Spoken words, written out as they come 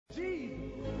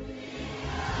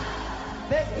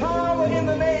There's power in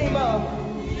the name of.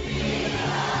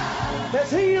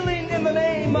 There's healing in the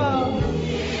name of.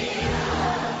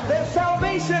 There's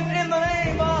salvation in the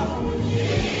name of.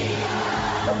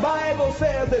 The Bible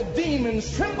says that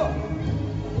demons tremble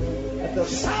at the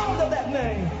sound of that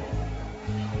name.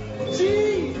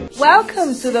 Jesus.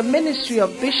 Welcome to the ministry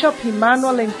of Bishop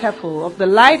Emmanuel Intefel of the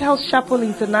Lighthouse Chapel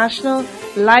International,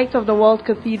 Light of the World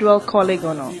Cathedral,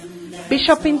 Kolegono.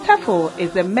 Bishop Intefel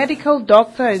is a medical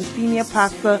doctor and senior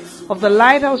pastor of the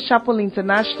Lighthouse Chapel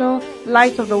International,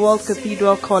 Light of the World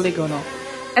Cathedral, Kolegono.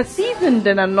 A seasoned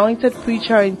and anointed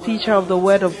preacher and teacher of the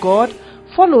Word of God,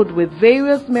 followed with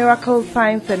various miracles,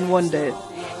 signs and wonders.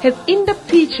 His in-depth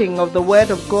teaching of the Word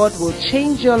of God will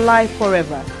change your life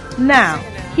forever. Now,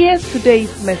 here's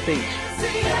today's message.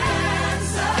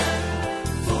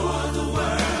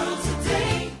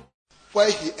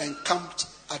 Where he encamped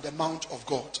at the Mount of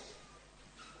God.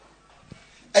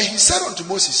 And he said unto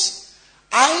Moses,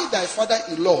 I, thy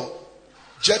father-in-law,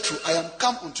 Jethro, I am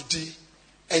come unto thee,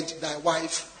 and thy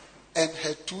wife, and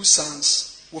her 2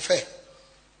 sons with her.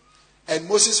 And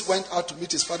Moses went out to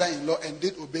meet his father-in-law, and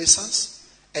did obeisance,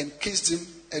 and kissed him,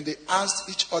 and they asked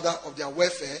each other of their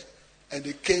welfare, and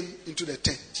they came into the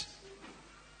tent.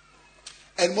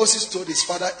 And Moses told his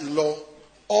father-in-law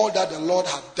all that the Lord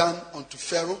had done unto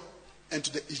Pharaoh and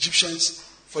to the Egyptians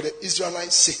for the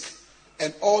Israelites' sake,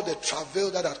 and all the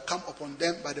travail that had come upon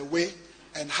them by the way,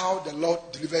 and how the Lord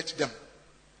delivered them.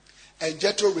 And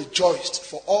Jethro rejoiced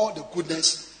for all the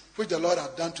goodness which the Lord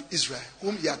had done to Israel,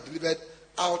 whom he had delivered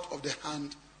out of the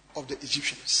hand of the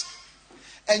Egyptians.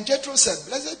 And Jethro said,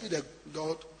 Blessed be the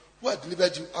God who had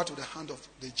delivered you out of the hand of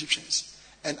the Egyptians,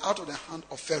 and out of the hand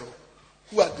of Pharaoh,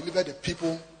 who had delivered the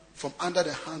people from under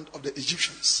the hand of the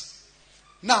Egyptians.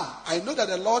 Now, I know that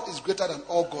the Lord is greater than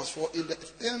all gods, for in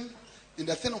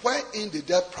the thing wherein they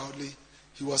dealt proudly,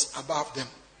 he was above them.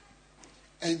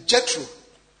 And Jethro,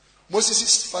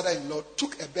 Moses' father-in-law,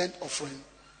 took a burnt offering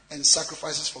and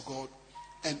sacrifices for God.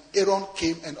 And Aaron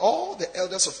came and all the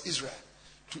elders of Israel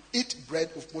to eat bread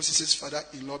with Moses'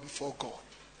 father-in-law before God.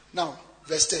 Now,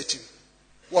 verse 13.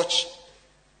 Watch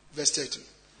verse 13.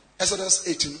 Exodus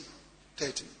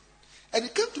 18:13. And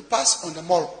it came to pass on the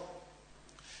morrow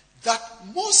that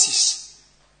Moses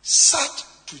sat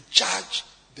to judge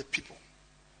the people.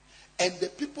 And the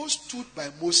people stood by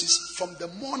Moses from the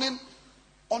morning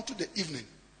unto the evening.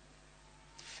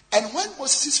 And when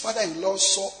Moses' father-in-law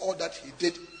saw all that he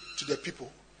did to the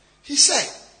people, he said,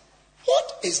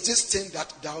 What is this thing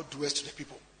that thou doest to the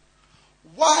people?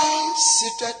 Why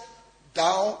sittest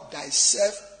thou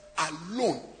thyself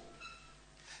alone,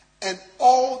 and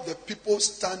all the people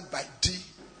stand by thee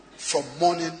from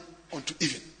morning unto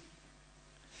evening?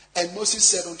 And Moses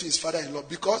said unto his father-in-law,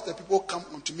 Because the people come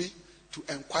unto me to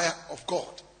inquire of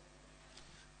God.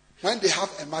 When they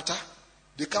have a matter,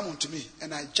 they come unto me,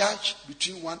 and I judge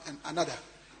between one and another,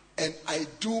 and I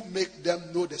do make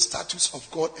them know the statutes of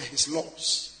God and his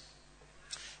laws.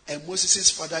 And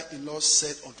Moses' father-in-law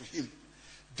said unto him,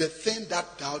 The thing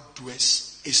that thou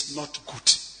doest is not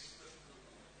good.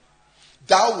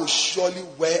 Thou wilt surely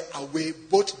wear away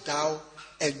both thou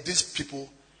and these people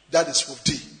that is with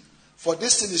thee. For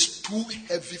this thing is too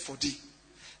heavy for thee.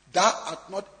 Thou art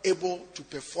not able to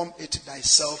perform it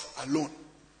thyself alone.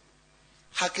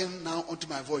 Hearken now unto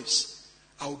my voice.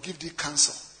 I will give thee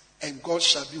counsel, and God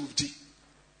shall be with thee.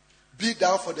 Be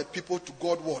thou for the people to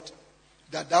God ward,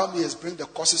 that thou mayest bring the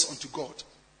causes unto God.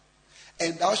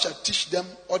 And thou shalt teach them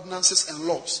ordinances and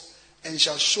laws, and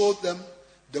shalt show them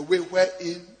the way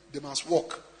wherein they must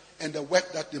walk, and the work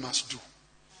that they must do.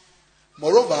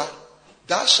 Moreover,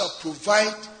 thou shalt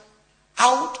provide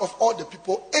out of all the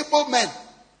people able men,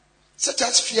 such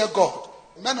as fear God,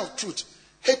 men of truth,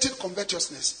 hating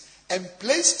covetousness, and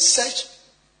place such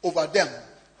over them,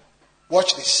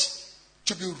 watch this,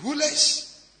 to be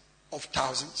rulers of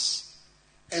thousands,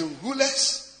 and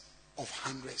rulers of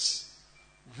hundreds,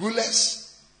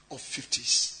 rulers of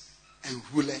 50s, and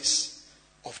rulers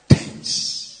of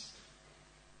 10s.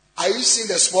 Are you seeing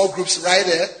the small groups right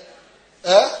there?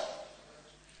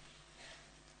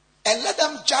 And let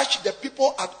them judge the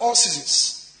people at all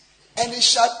seasons. And it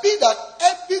shall be that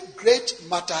every great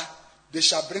matter they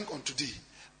shall bring unto thee,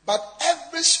 but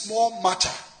every small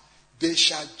matter they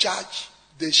shall judge.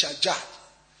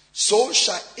 So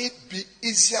shall it be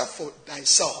easier for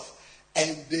thyself,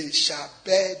 and they shall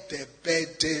bear the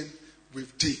burden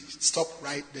with thee. Stop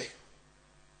right there.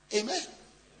 Amen.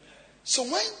 So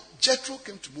when Jethro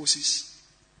came to Moses,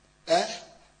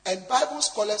 and Bible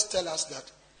scholars tell us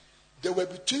that there were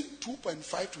between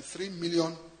 2.5 to 3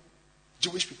 million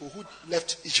Jewish people who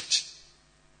left Egypt,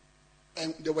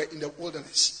 and they were in the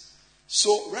wilderness.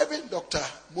 So Reverend Dr.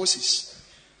 Moses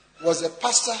was a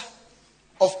pastor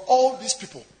of all these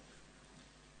people.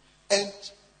 And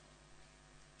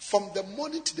from the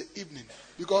morning to the evening,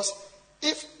 because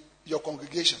if your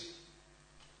congregation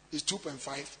is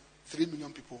 2.5, 3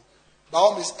 million people, by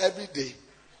all means every day,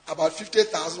 about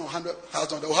 50,000 or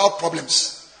 100,000, they will have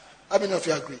problems. How many of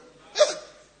you agree? Yeah.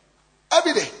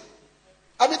 Every day.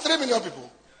 3 million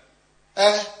people.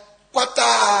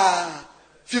 Quarter,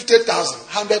 50,000,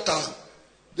 100,000.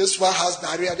 This one has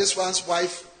diarrhea. This one's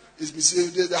wife is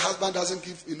missing. The husband doesn't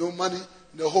give money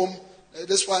in the home.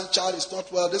 This one child is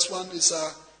not well. This one is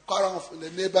quarrel of the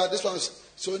neighbor. This one is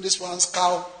sowing this one's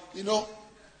cow.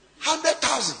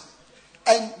 100,000.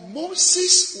 And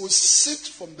Moses would sit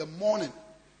from the morning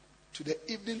to the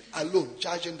evening alone,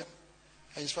 judging them.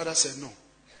 And his father said, no.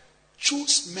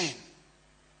 Choose men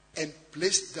and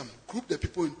place them. Group the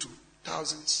people into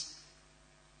thousands,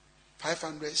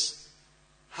 500s,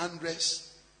 100s,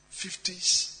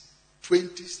 50s,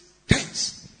 20s,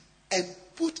 10s. And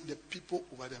put the people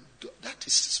over them. That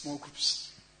is small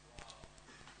groups.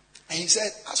 And he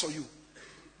said, as for you,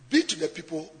 be to the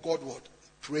people God word.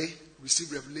 Pray,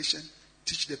 receive revelation,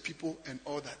 teach the people and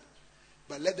all that.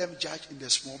 But let them judge in the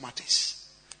small matters.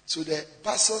 So the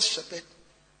Bussels shepherd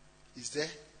is there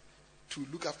to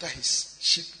look after his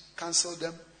sheep, counsel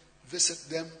them, visit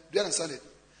them. Do you understand it?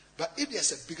 But if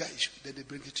there's a bigger issue, then they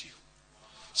bring it to you.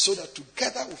 So that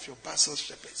together with your Bussels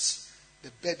shepherds,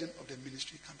 the burden of the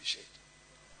ministry can be shared.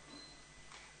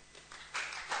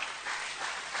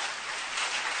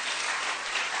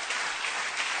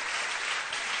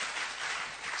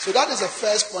 So that is the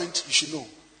first point you should know.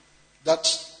 That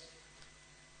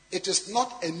it is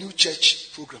not a new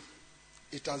church program.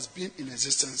 It has been in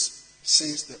existence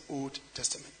since the Old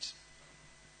Testament.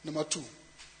 Number 2,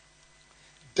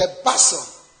 the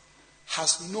Bussels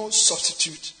has no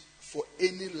substitute for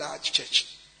any large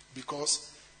church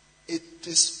because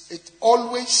it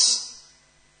always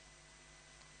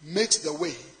makes the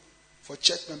way for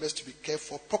church members to be cared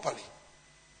for properly.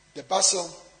 The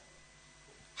Bussels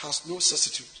has no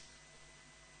substitute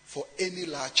for any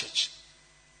large church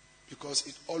because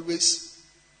it always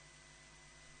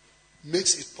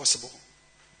makes it possible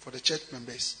for the church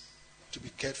members to be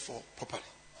cared for properly.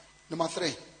 Number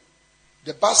 3,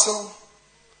 the Bussels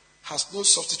has no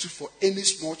substitute for any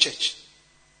small church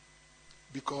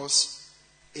because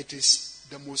it is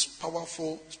the most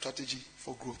powerful strategy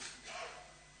for growth.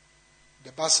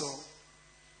 The Bussels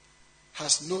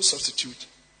has no substitute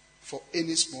for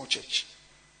any small church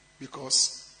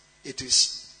because it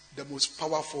is the most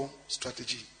powerful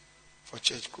strategy for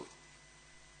church growth.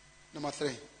 Number 3,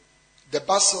 the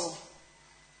Bussels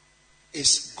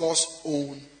is God's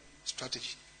own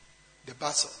strategy. The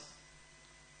Bussels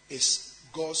is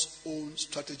God's own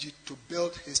strategy to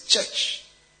build his church.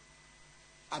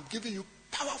 I'm giving you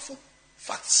powerful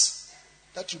facts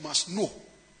that you must know.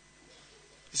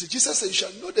 You see, Jesus said, you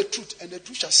shall know the truth and the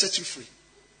truth shall set you free.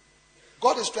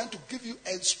 God is trying to give you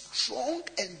a strong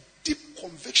and deep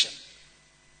conviction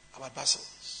about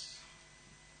Bussels.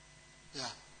 Yeah.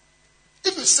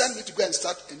 If you send me to go and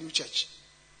start a new church,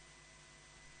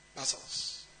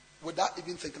 Bussels, without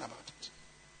even thinking about it.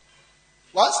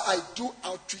 Once I do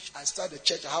outreach, I start the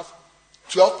church, I have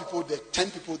 12 people there,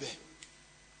 10 people there.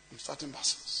 I'm starting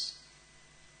Bussels.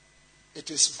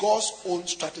 It is God's own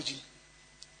strategy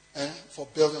for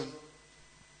building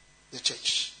the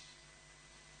church.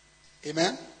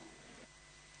 Amen?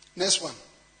 Next one.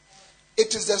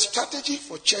 It is the strategy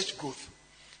for church growth,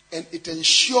 and it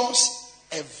ensures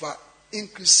ever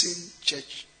increasing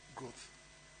church growth.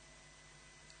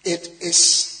 It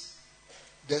is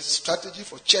the strategy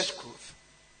for church growth,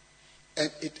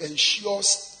 and it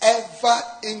ensures ever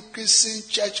increasing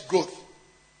church growth.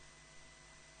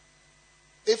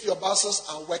 If your Bussels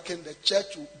are working, the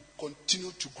church will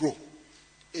continue to grow.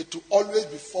 It will always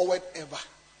be forward ever.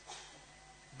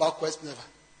 Backwards never.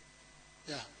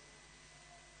 Yeah.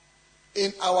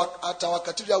 At our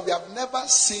cathedral, we have never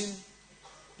seen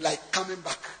like coming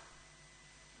back.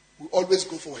 We always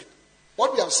go forward.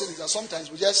 What we have seen is that sometimes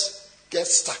we just get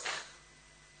stuck.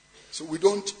 So we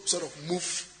don't sort of move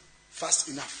fast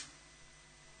enough.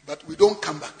 But we don't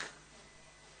come back.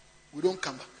 We don't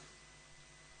come back.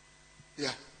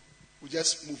 Yeah. We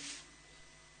just move.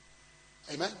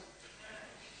 Amen?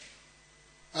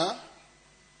 Huh?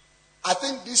 I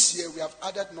think this year we have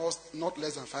added not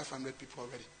less than 500 people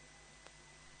already.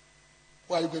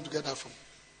 Where are you going to get that from?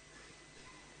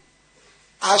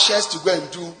 Ashes to go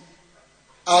and do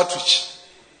outreach.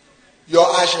 Your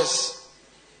ashes.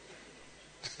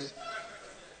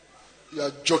 You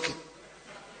are joking.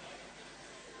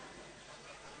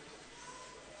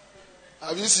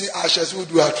 Have you seen ashes who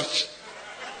do outreach?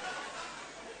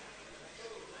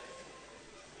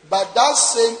 But that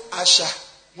same usher,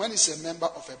 when he's a member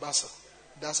of a Bussel,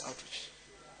 that's outreach.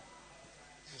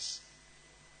 Yes.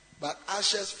 But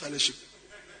ushers fellowship,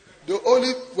 they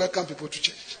only welcome people to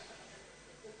church.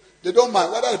 They don't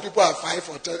mind whether the people are 5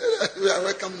 or 10. We are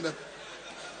welcoming them.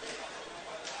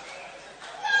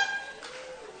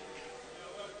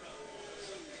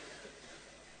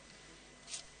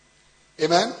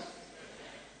 Amen?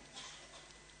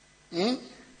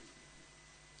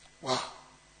 Wow.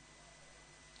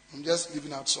 I'm just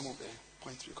leaving out some of the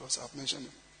points because I've mentioned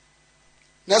them.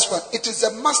 Next one. It is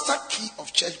the master key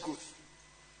of church growth.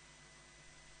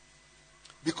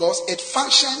 Because it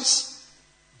functions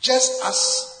just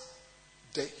as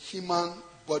the human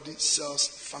body cells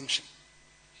function.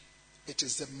 It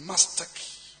is the master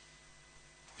key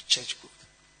of church growth.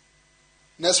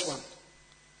 Next one.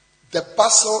 The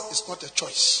Bussel is not a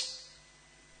choice.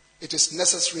 It is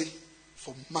necessary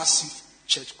for massive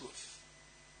church growth.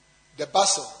 The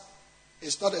Bussel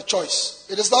is not a choice.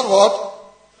 It is not what?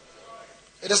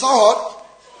 It is not what?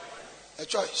 A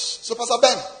choice. So Pastor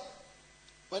Ben,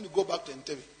 when you go back to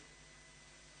Entebbe,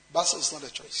 Bussel is not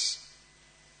a choice.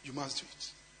 You must do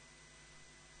it.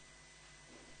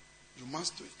 You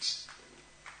must do it.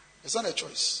 It's not a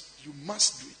choice. You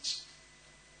must do it.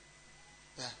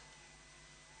 Yeah.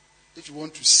 If you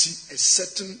want to see a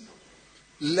certain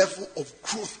level of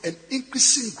growth and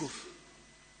increasing growth.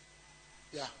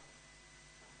 Yeah.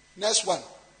 Next one.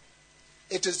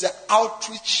 It is the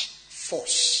outreach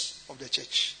force of the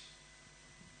church.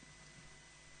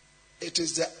 It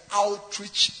is the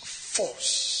outreach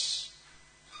force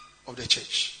of the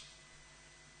church.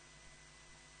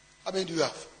 How many do you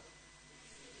have?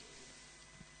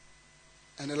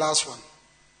 And the last one.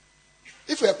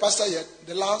 If you're a pastor yet,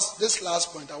 this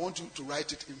last point, I want you to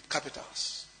write it in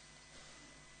capitals.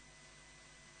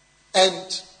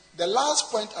 And the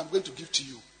last point I'm going to give to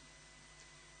you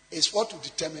is what will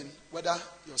determine whether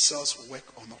your cells will work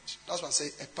or not. That's why I say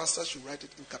a pastor should write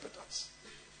it in capitals.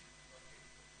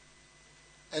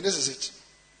 And this is it.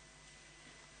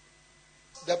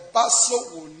 The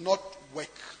Bussel will not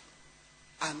work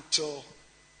until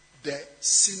the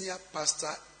senior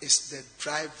pastor is the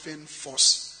driving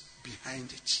force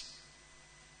behind it.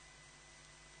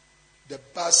 The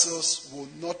Bussels will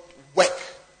not work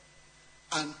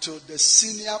until the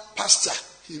senior pastor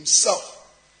himself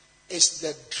is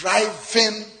the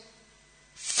driving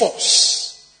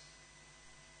force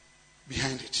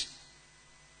behind it.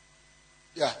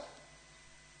 Yeah.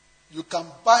 You can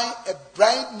buy a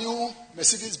brand new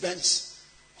Mercedes-Benz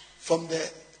from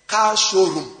the car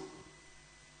showroom.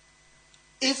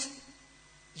 If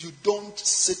you don't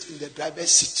sit in the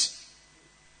driver's seat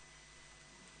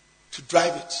to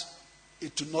drive it,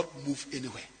 it will not move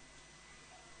anywhere.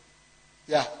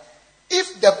 Yeah.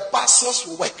 If the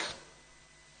buses work,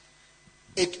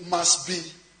 it must be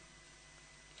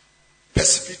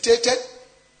precipitated,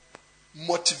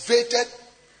 motivated,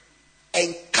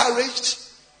 encouraged,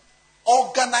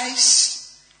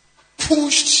 organized,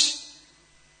 pushed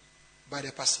by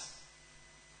the pastor.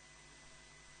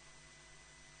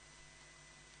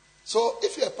 So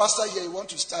if you're a pastor here, you want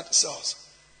to start cells,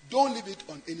 don't leave it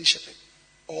on any shepherd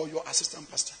or your assistant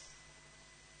pastor.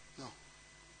 No.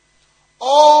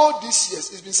 All these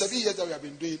years, it's been 7 years that we have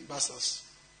been doing Bussels.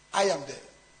 I am the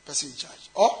person in charge.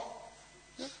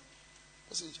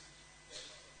 Person in charge.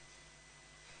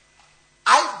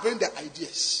 I bring the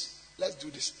ideas. Let's do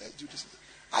this.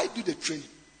 I do the training.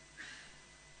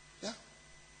 Yeah.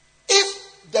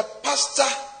 If the pastor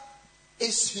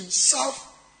is himself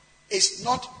is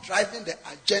not driving the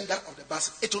agenda of the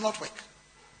Bussel, it will not work.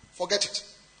 Forget it.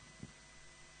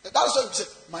 That's why we say,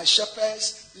 my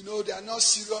shepherds, they are not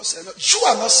serious. You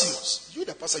are not serious. You,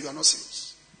 the pastor, you are not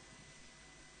serious.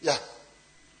 Yeah.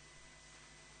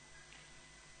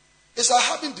 It's like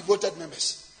having devoted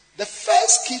members. The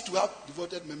first key to have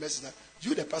devoted members is that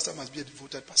you, the pastor, must be a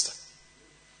devoted pastor.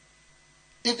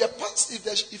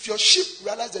 If your sheep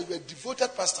realize that you are a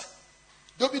devoted pastor,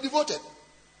 they'll be devoted.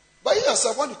 But you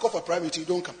yourself, when you call for private, you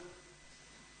don't come.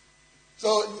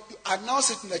 So you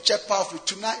announce it in the church powerful.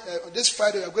 Tonight, this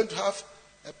Friday, we are going to have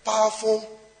a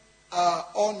powerful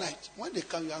all night. When they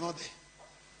come, you are not there.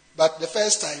 But the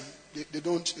first time, they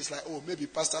don't. It's like, maybe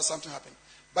pastor, something happened.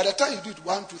 By the time you do it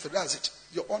 1, 2, 3, that's it.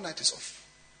 Your all night is off.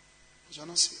 Because you are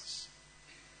not serious.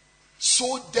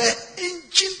 So the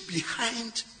engine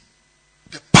behind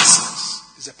the pastors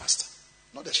is the pastor,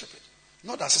 not the shepherd,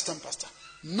 not the assistant pastor,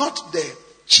 not the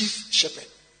chief shepherd.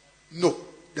 No,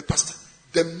 the pastor,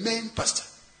 the main pastor.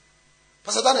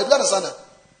 Pastor Daniel, do you understand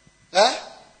that?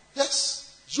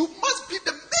 Yes. You must be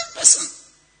the main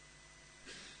person.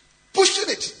 Pushing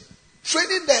it,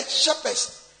 training the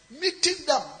shepherds, meeting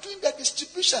them, doing the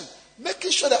distribution,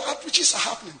 making sure the outreaches are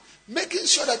happening, making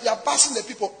sure that they are passing the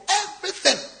people,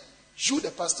 everything. You,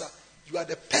 the pastor, you are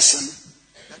the person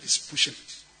that is pushing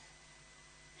it.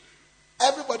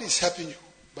 Everybody is helping you,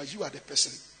 but you are the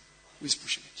person who is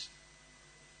pushing it.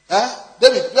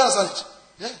 David, you understand it?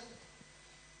 Yeah.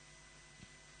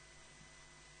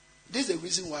 This is the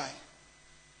reason why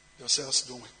your cells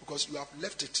don't work, because you have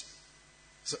left it.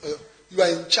 So you are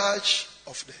in charge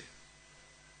of the.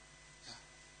 Yeah.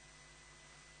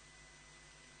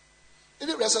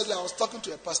 Even recently, I was talking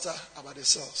to a pastor about the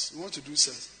cells. We want to do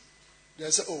cells. They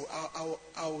said, "Oh,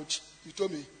 I would." You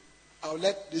told me, "I'll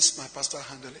let this my pastor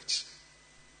handle it.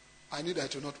 I knew that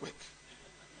it will not work."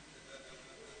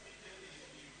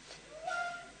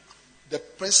 The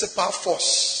principal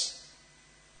force,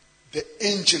 the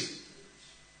engine,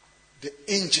 the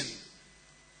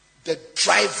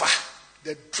driver,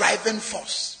 the driving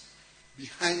force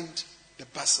behind the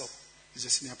Bussels is the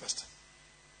senior pastor.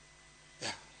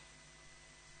 Yeah.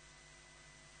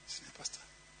 Senior pastor.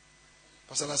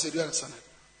 Pastor, I said, do you understand it?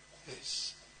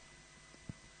 Yes.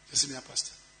 The senior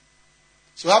pastor.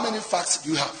 So how many facts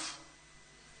do you have?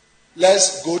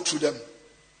 Let's go through them.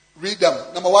 Read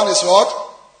them. Number one is what?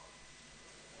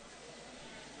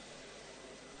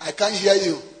 I can't hear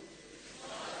you.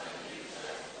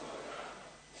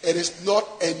 It is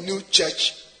not a new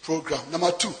church program.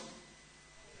 Number two.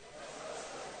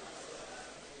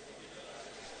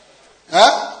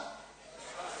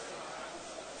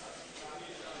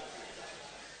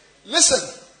 Listen,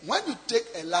 when you take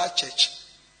a large church,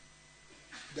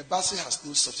 the Bussels has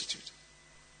no substitute.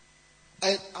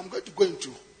 And I'm going to go into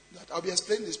that. I'll be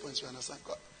explaining these points, you understand?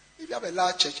 God, if you have a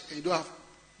large church and you don't have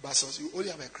Bussels, you only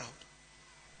have a crowd.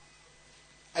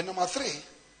 And number three,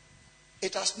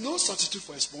 it has no substitute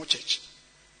for a small church.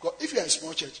 Because if you are a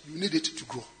small church, you need it to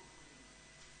grow.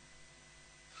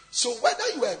 So whether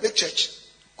you are a big church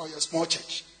or you're a small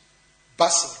church,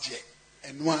 Bussels there,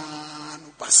 and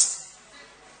one Bussels.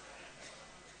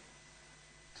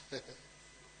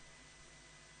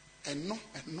 And no.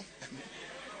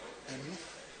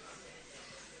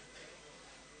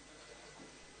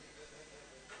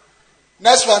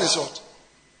 Next one is what?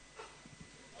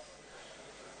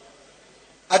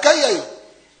 I can't hear you.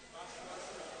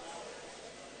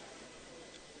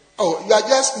 Oh, you are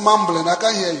just mumbling. I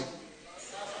can't hear you.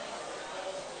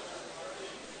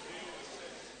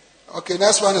 Okay,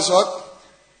 next one is what?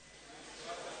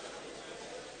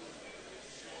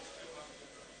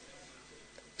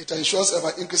 It ensures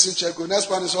ever increasing church growth. Next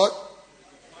one is what?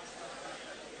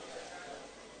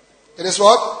 It is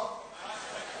what?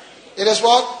 It is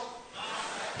what?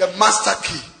 The master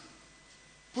key.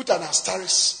 Put an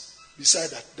asterisk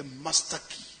beside that. The master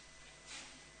key.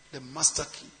 The master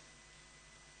key.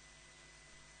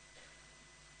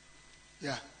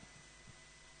 Yeah.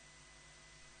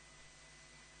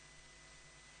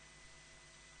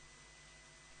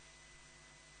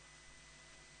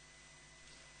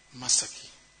 Master key.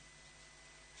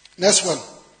 Next one.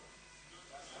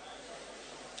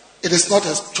 It is not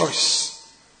a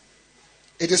choice.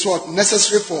 It is what?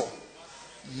 Necessary for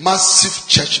massive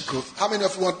church growth. How many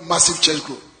of you want massive church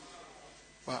growth?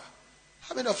 Wow.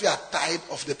 How many of you are tired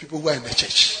of the people who are in the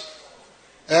church?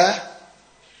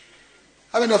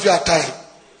 How many of you are tired?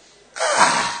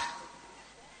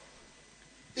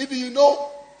 Even you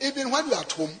know, even when you are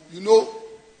at home, you know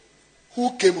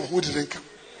who came or who didn't come.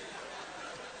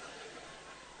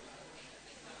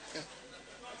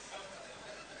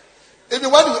 Even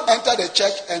when you enter the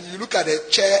church and you look at the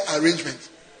chair arrangement,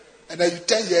 and then you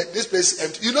turn here, this place is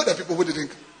empty. You know the people who didn't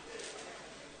come.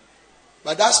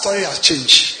 But that story has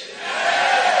changed.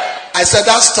 I said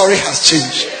that story has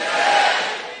changed.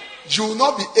 You will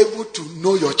not be able to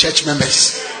know your church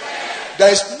members.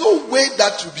 There is no way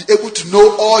that you'll be able to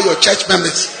know all your church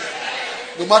members.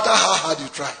 No matter how hard you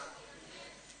try.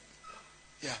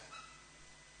 Yeah.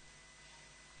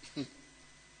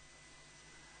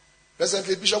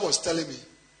 Recently, Bishop was telling me,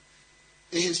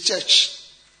 in his church,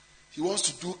 he wants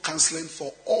to do counseling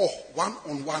for all,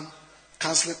 one-on-one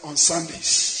counseling on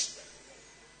Sundays.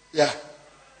 Yeah.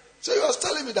 So he was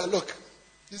telling me that, look,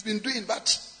 he's been doing,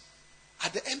 but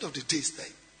at the end of the day,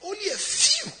 only a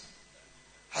few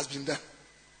has been done.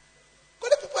 But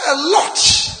the people are a lot.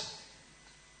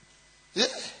 Yeah.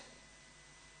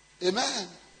 Amen.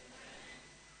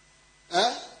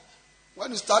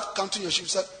 When you start counting your sheep, you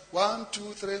start 1,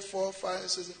 2, 3, 4, 5,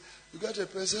 6. You get a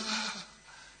person.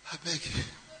 I beg you.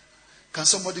 Can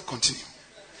somebody continue?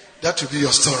 That will be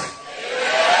your story.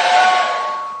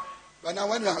 But now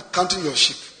when you are counting your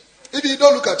sheep, if you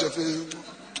don't look at your face,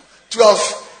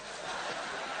 12.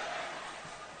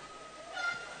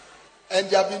 And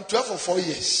they have been 12 for 4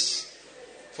 years.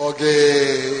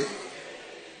 Forget.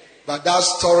 But that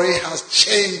story has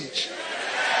changed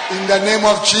in the name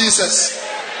of Jesus.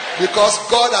 Because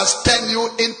God has turned you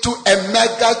into a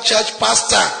mega church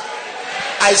pastor.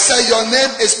 I say your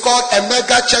name is called a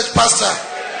mega church pastor.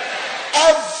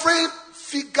 Every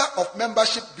figure of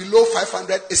membership below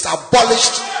 500 is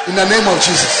abolished in the name of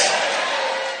Jesus.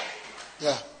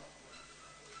 Yeah.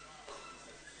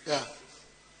 Yeah.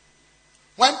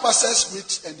 When pastors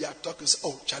meet and they are talking, say,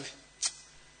 oh, Charlie,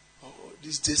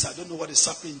 these days I don't know what is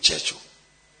happening in church.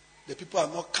 The people are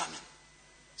not coming.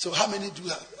 So how many do you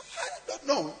have? I don't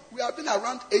know. We have been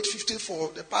around 850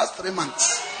 for the past 3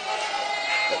 months.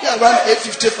 We have been around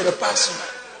 850 for the past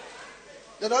month.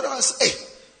 The other one say, hey,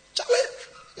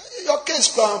 Charlie, your case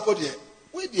plan put here.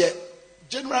 We did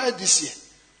January this year,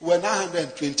 we were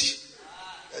 920.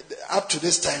 Up to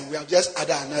this time, we have just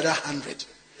added another 100.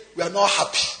 We are not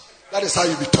happy. That is how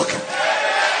you be talking.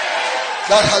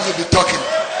 That's how you be talking.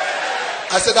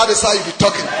 I said that is how you be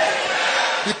talking.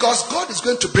 Because God is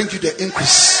going to bring you the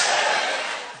increase.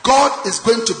 God is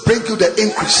going to bring you the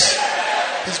increase.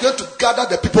 He's going to gather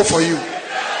the people for you.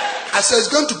 I said he's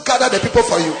going to gather the people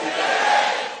for you.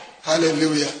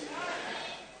 Hallelujah.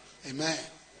 Amen.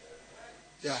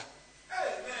 Yeah.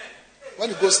 When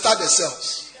you go start the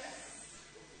cells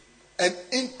and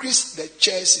increase the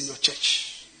chairs in your church.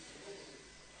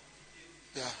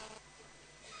 Yeah.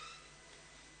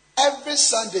 Every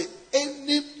Sunday,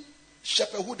 any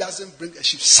shepherd who doesn't bring a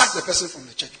sheep, sack the person from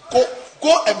the church. Go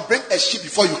and bring a sheep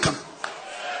before you come.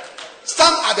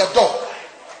 Stand at the door.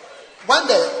 When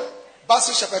the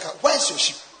Bussels shepherd comes, where's your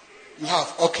sheep? You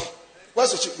have. Okay.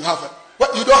 Where's your sheep? You have.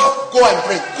 What you don't have? Go and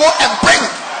bring. Go and bring.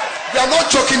 We are not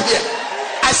joking here.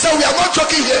 I said we are not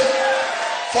joking here.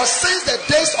 For since the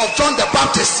days of John the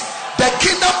Baptist, the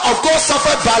kingdom of God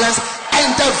suffered violence, and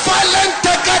the violent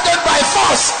taken them by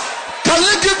force. Can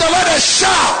you give the Lord a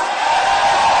shout?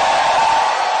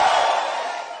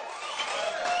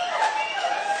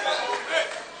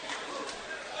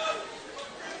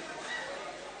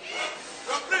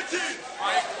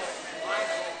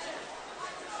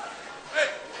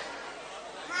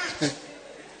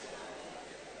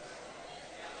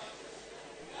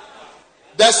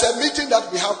 There's a meeting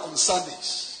that we have on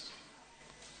Sundays.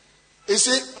 You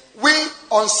see, we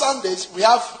on Sundays, we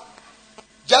have,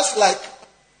 just like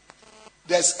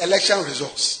there's election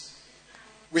results,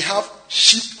 we have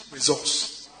sheep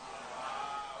results.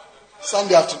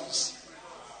 Sunday afternoons.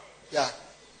 Yeah.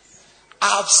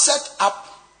 I have set up,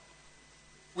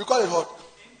 we call it what?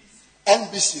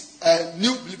 NBC,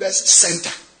 New Believers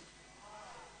Center.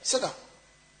 Sit down.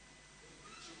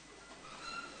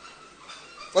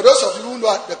 For those of you who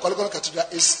know, the Collegian Cathedral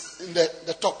is in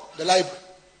the top, the library.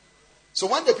 So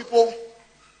when the people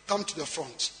come to the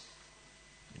front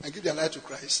and give their life to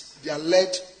Christ, they are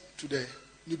led to the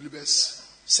New Believers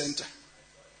Center.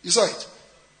 You saw it?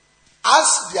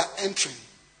 As they are entering,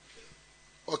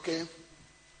 okay,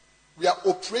 we are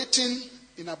operating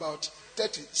in about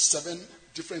 37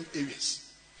 different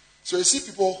areas. So you see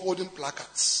people holding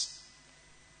placards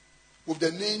with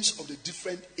the names of the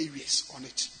different areas on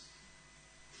it.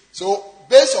 So,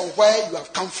 based on where you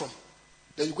have come from,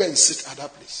 then you go and sit at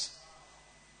that place.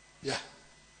 Yeah.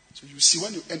 So you see,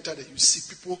 when you enter there, you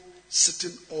see people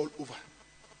sitting all over.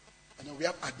 And then we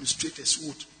have administrators who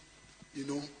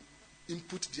would,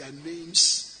 input their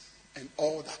names and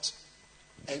all that.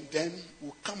 And then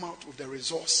we'll come out with the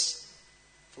resource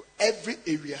for every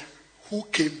area, who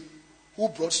came, who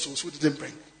brought souls, who didn't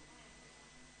bring.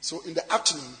 So in the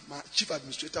afternoon, my chief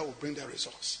administrator will bring the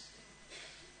resource.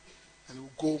 And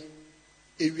we'll go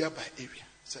area by area.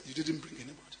 So you didn't bring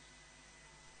anybody.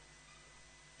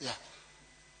 Yeah.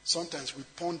 Sometimes we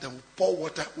pound them, we pour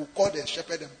water, we call the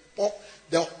shepherd and pour.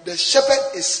 The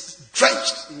shepherd is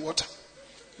drenched in water.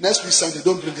 Next week Sunday,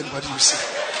 don't bring anybody, you see.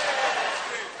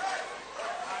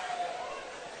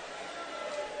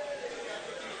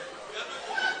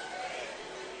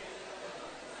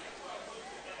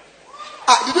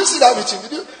 Did you see that meeting?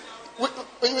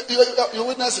 Did you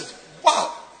witness it?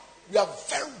 Wow. We are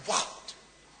very wild.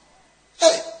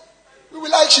 Hey, we will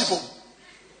like sheep.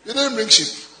 You didn't bring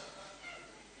sheep.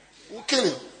 We'll kill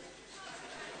him.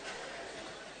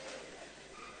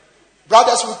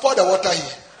 Brothers, we pour the water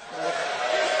here.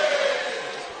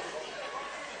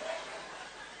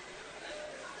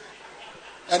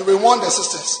 And we warn the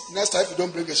sisters. Next time, if you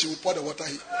don't bring a sheep, we'll pour the water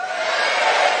here.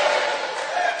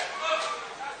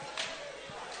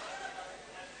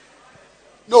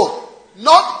 No.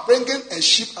 Not bringing a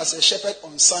sheep as a shepherd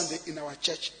on Sunday in our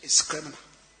church is criminal.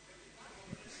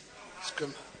 It's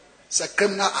criminal. It's a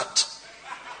criminal act.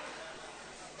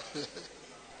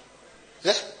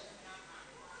 Yeah?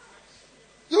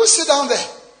 You sit down there.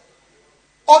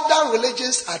 Other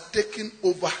religions are taking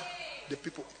over the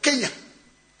people. Kenya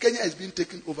is being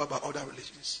taken over by other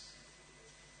religions.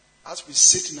 As we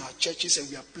sit in our churches and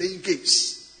we are playing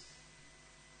games,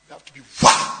 we have to be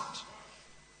wild.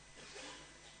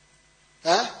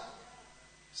 Huh?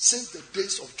 Since the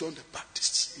days of John the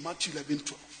Baptist, Matthew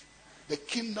 11:12, the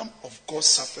kingdom of God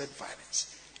suffered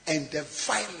violence, and the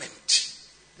violent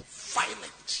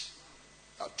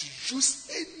have to use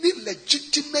any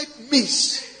legitimate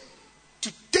means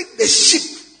to take the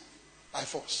sheep by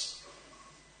force.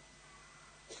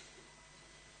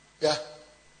 Yeah.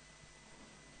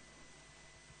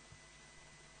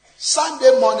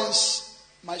 Sunday mornings,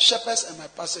 my shepherds and my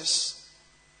pastors,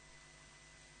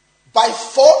 by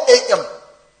 4 a.m.,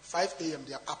 5 a.m.,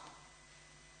 they are up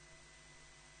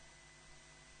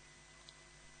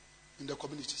in the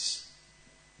communities.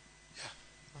 Yeah.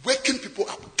 Waking people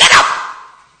up. Get up!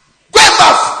 Go and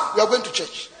bath! We are going to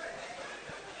church.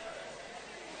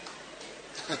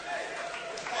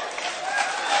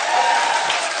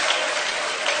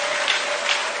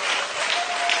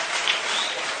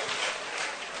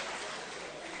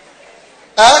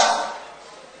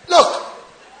 Look,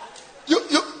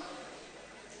 you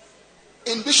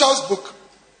in Bishop's book,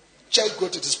 Church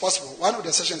Growth, it is possible. One of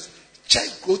the sessions,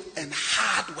 church growth and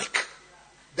hard work.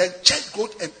 Then church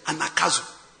growth and anakazo.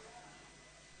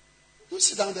 You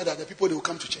sit down there, the people, they will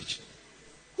come to church.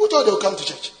 Who told they will come to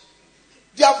church?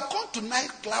 They have gone to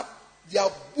nightclub, they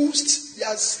are boozed, they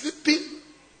are sleeping.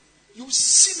 You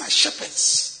see my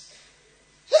shepherds.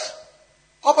 Yeah.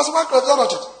 How Pastor Mark have done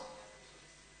it?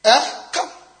 Come.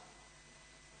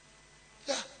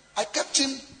 Yeah. I kept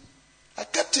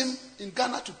him in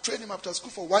Ghana to train him after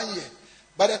school for 1 year.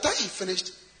 By the time he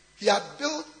finished, he had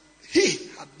built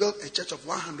a church of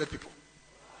 100 people.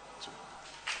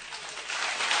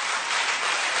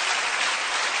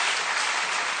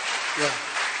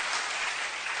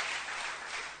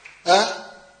 Yeah.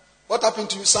 What happened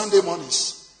to you Sunday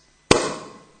mornings?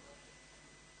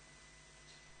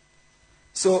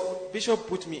 So Bishop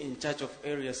put me in charge of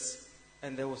areas,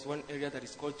 and there was one area that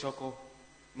is called Choco,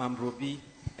 Mambrobi,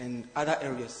 and other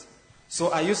areas.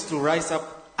 So I used to rise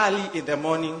up early in the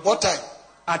morning. What time?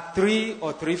 At 3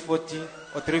 or 3:40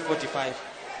 or 3:45.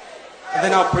 And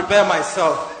then I'll prepare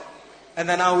myself. And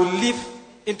then I will leave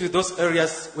into those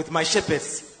areas with my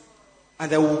shepherds.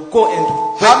 And they will go and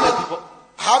wake the people.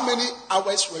 How many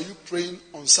hours were you praying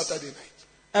on Saturday night?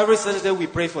 Every Saturday we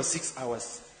pray for 6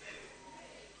 hours.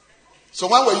 So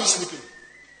when were you sleeping?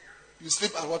 You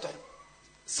sleep at what time?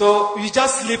 So you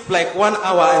just sleep like 1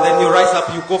 hour and then you rise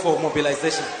up, you go for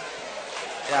mobilization.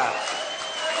 Yeah.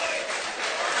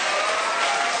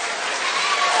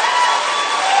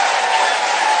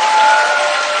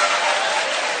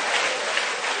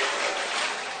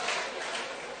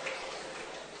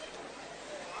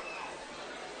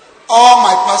 All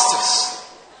my pastors.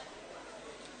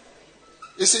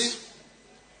 You see,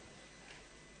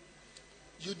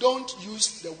 you don't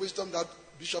use the wisdom that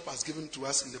Bishop has given to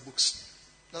us in the books.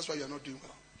 That's why you are not doing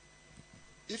well.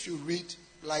 If you read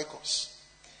Lycos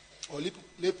or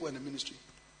Lepo and the ministry,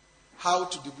 how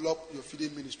to develop your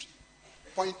feeding ministry,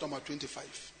 point number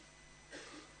 25.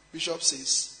 Bishop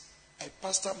says, a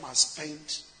pastor must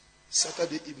spend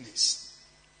Saturday evenings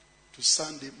to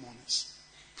Sunday mornings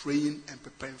praying and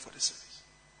preparing for the service.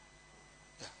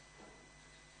 Yeah.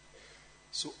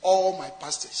 So all my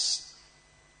pastors,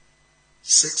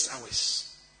 6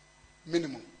 hours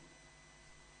minimum.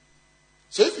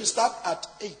 So if you start at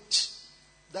 8,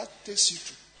 that takes you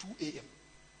to 2 a.m.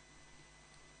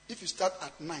 If you start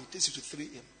at 9, it takes you to 3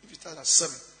 a.m. If you start at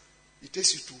 7, it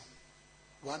takes you to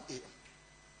 1 a.m.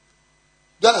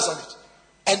 Do you understand it?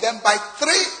 And then by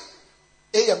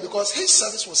 3 a.m., because his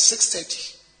service was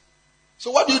 6:30. So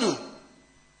what do you do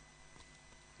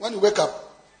when you wake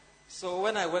up? So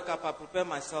when I wake up, I prepare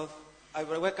myself. I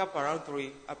will wake up around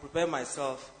 3. I prepare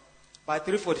myself. By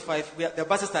 3:45, the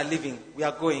buses are leaving. We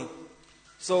are going.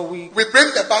 So we bring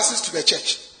the buses to the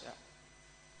church. Yeah.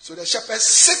 So the shepherds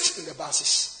sit in the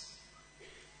buses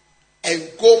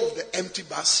and go with the empty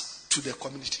bus to the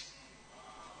community.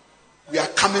 We are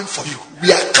coming for you.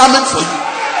 We are coming for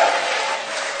you.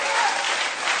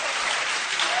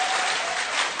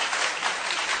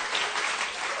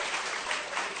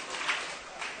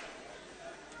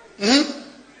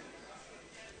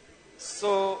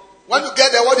 So when you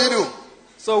get there, what do you do?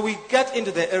 So we get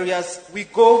into the areas. We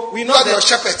go. We know that your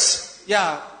shepherds.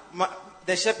 Yeah,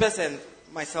 the shepherds and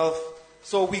myself.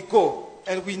 So we go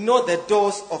and we know the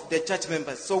doors of the church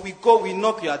members. So we go. We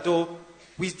knock your door.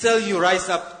 We tell you rise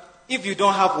up. If you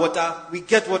don't have water, we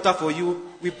get water for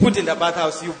you. We put in the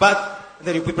bathhouse. You bath. And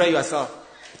then you prepare yourself.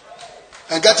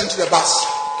 And get into the bus.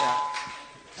 Yeah.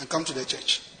 And come to the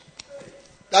church.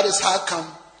 That is how come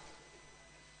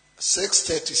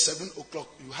 6:30, 7 o'clock,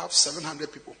 you have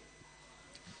 700 people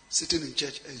sitting in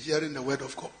church and hearing the word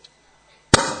of God.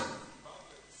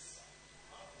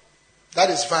 That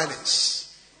is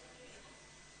violence.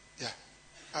 Yeah,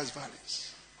 that's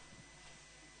violence.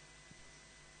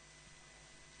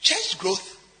 Church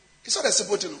growth is not a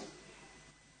simple thing.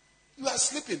 You are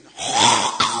sleeping.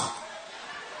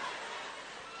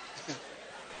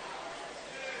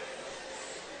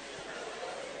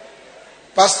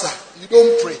 Pastor, you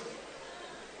don't pray.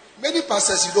 Many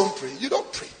pastors, you don't pray. You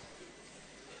don't pray.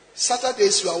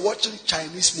 Saturdays, you are watching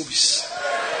Chinese movies.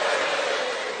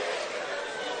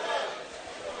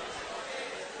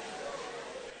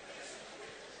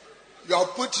 You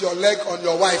have put your leg on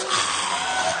your wife,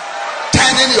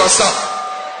 turning yourself.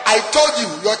 I told you,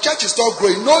 your church is not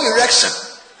growing. No erection.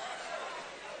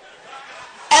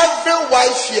 Every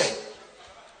wife here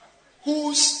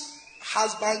whose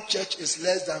husband church is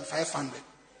less than 500,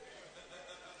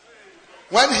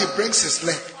 when he brings his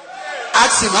leg,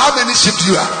 ask him, how many sheep do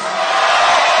you have?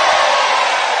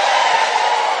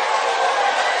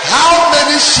 How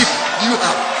many sheep do you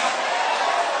have?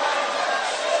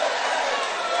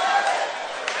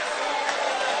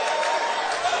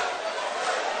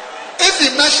 If he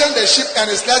mentioned the sheep and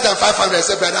it's less than 500, I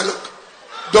say, brother, look,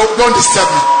 don't disturb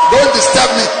me. Don't disturb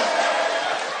me.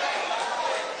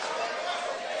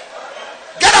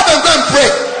 Get up and go and pray.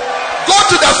 Go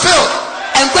to the field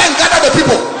and go and gather the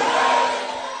people.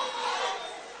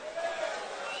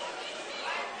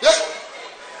 Yeah.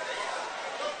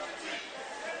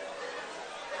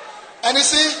 And you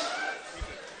see,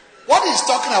 what he's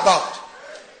talking about,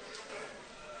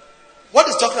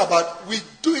 we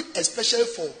do it especially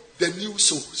for the new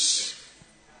souls.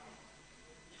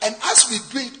 And as we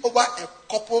do it over a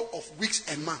couple of weeks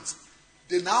and months,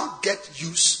 they now get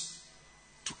used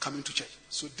to coming to church.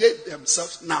 So they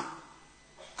themselves now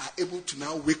are able to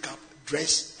now wake up,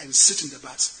 dress, and sit in the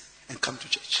bus and come to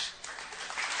church.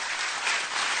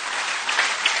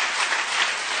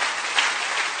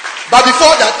 But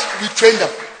before that, we train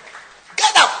them.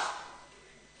 Get up!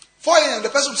 4 a.m. the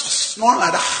person was snoring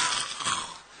like that.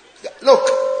 Look,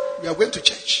 we are going to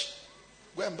church.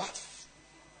 Go and bath.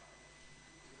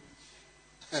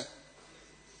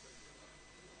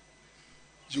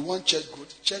 You want church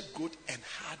growth? Church growth and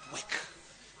hard work.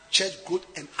 Church growth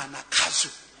and anakazu.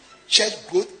 Church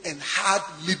growth and hard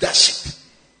leadership.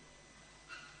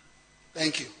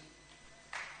 Thank you.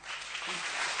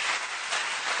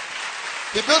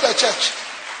 He built a church.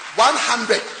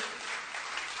 100.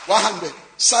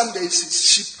 Sundays is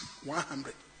sheep.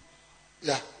 100.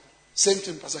 Yeah. Same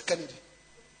thing, Pastor Kennedy,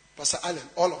 Pastor Allen,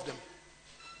 all of them.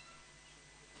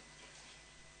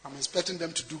 I'm expecting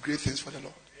them to do great things for the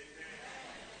Lord.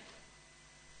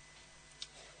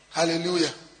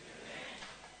 Hallelujah.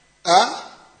 Huh?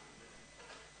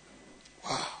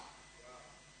 Wow.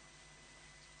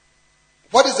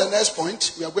 What is the next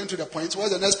point? We are going to the point. What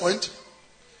is the next point?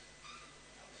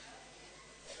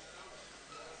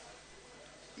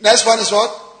 Next one is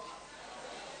what?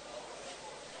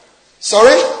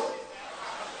 Sorry?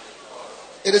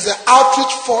 It is the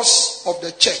outreach force of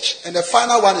the church. And the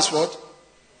final one is what?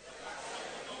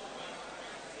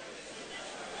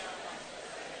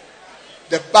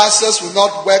 The buses will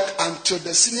not work until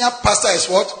the senior pastor is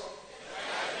what?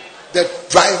 The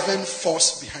driving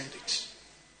force behind it.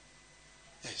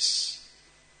 Yes.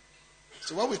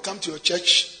 So when we come to your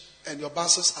church and your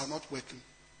buses are not working,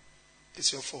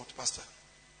 it's your fault, Pastor.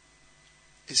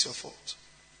 It's your fault.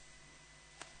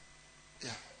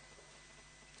 Yeah.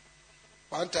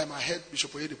 One time I heard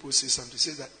Bishop Oyedepo say something. He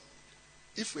said that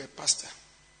if you're a pastor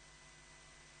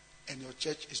and your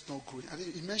church is not growing, I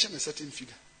think he mentioned a certain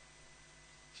figure.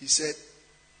 He said,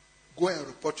 go and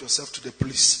report yourself to the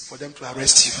police for them to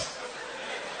arrest you.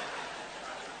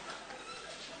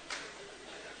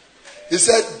 He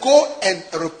said, go and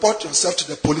report yourself to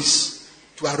the police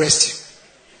to arrest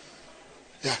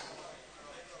you. Yeah.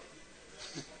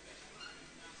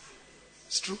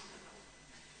 It's true.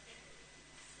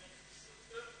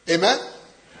 Amen?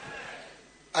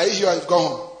 Are you here? I've gone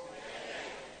home.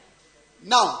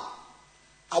 Now,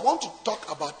 I want to talk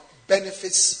about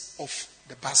benefits of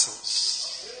the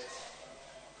Bussels.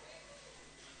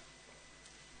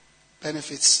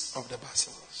 Benefits of the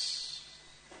Bussels.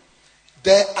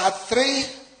 There are 3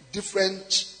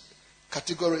 different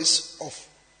categories of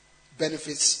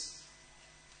benefits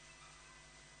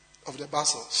of the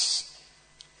Bussels.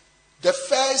 The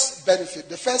first benefit,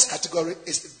 the first category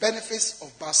is the benefits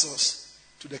of Bussels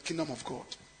to the kingdom of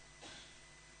God.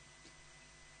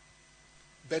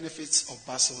 benefits of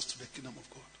Bussels to the kingdom of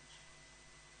God.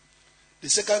 The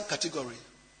second category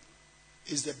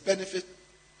is the benefit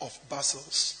of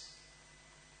Bussels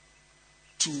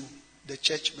to the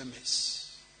church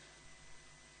members.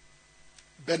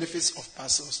 Benefits of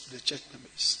Bussels to the church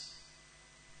members.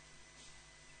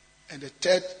 And the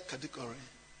third category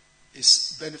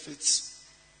is benefits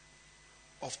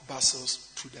of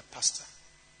Bussels to the pastor.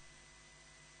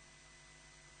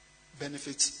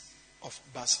 Benefits of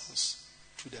Bussels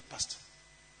to the pastor.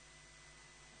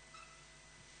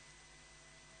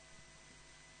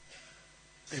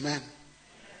 Amen.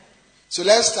 So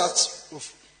let's start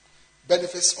with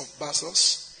benefits of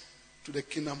Bussels to the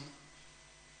kingdom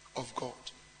of God.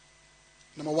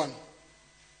 Number one,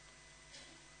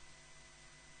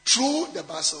 through the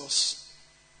Bussels,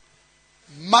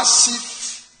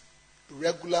 massive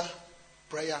regular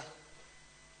prayer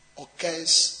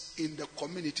occurs in the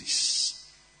communities,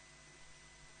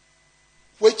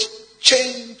 which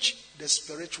change the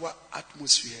spiritual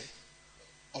atmosphere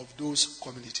of those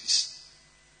communities.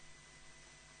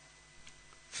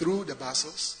 Through the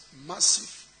Bussels,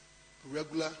 massive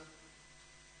regular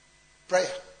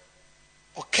prayer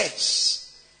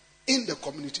occurs in the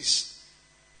communities,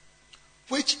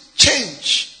 which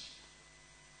change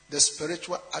the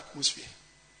spiritual atmosphere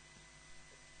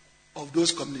of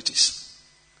those communities.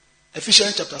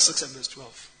 Ephesians chapter 6 and verse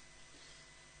 12.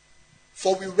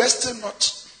 For we wrestle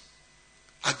not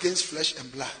against flesh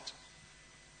and blood,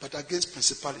 but against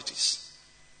principalities,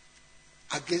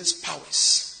 against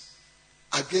powers,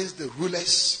 against the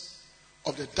rulers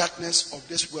of the darkness of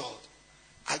this world,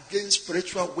 against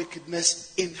spiritual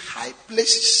wickedness in high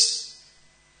places.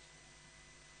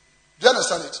 Do you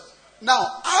understand it?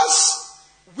 Now, as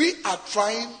we are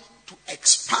trying to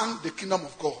expand the kingdom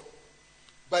of God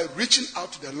by reaching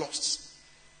out to the lost,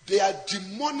 there are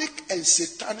demonic and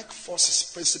satanic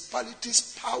forces,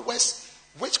 principalities, powers,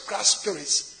 witchcraft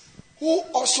spirits, who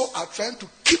also are trying to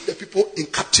keep the people in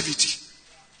captivity,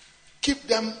 keep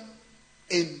them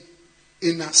in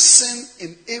sin,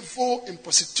 in evil, in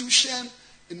prostitution,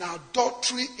 in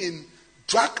adultery, in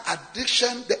drug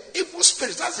addiction. The evil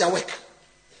spirits, that's their work.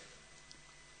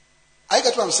 I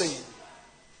get what I'm saying.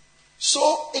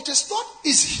 So it is not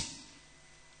easy,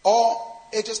 or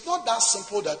it is not that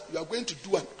simple that you are going to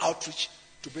do an outreach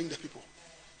to bring the people.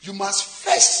 You must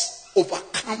first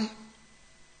overcome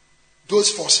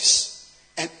those forces,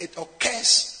 and it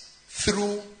occurs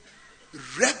through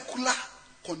regular,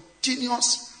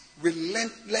 continuous,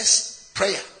 relentless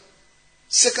prayer.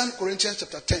 2 Corinthians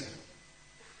chapter 10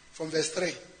 from verse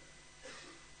 3.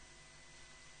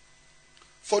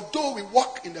 For though we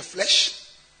walk in the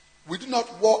flesh, we do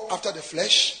not war after the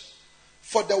flesh,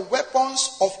 for the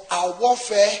weapons of our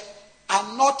warfare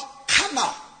are not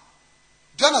carnal.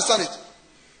 Do you understand it?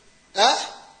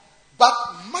 But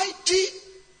mighty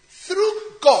through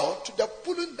God to the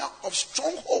pulling down of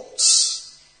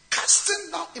strongholds,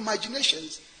 casting down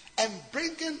imaginations, and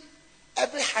bringing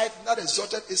every high thing that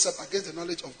exalted itself against the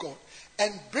knowledge of God,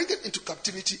 and bringing into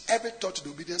captivity every thought to the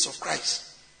obedience of Christ.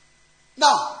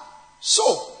 Now,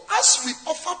 so as we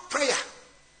offer prayer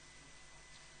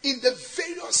in the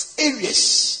various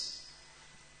areas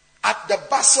at the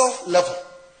Bussels level,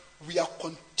 we are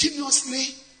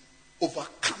continuously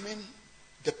overcoming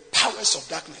the powers of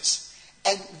darkness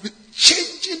and with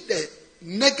changing the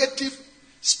negative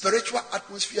spiritual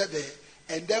atmosphere there,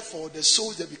 and therefore the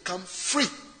souls, they become free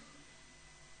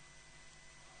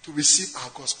to receive our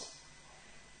gospel.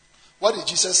 What did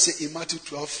Jesus say in Matthew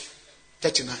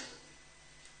 12:39?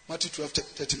 Matthew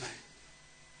 12:39.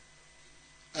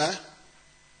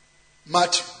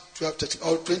 Matthew 12:39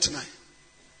 or 29.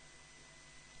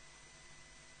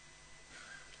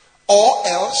 Or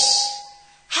else,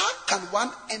 how can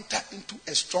one enter into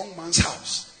a strong man's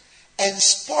house and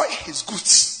spoil his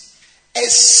goods,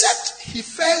 except he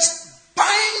first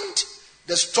bind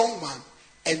the strong man,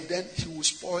 and then he will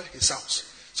spoil his house?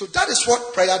 So that is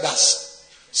what prayer does.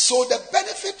 So the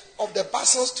benefit of the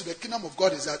Bussels to the kingdom of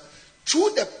God is that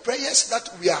through the prayers that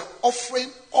we are offering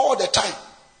all the time,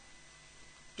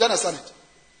 do you understand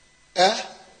it?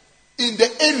 In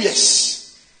the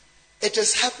areas, it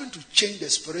is helping to change the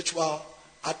spiritual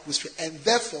atmosphere, and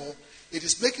therefore it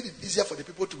is making it easier for the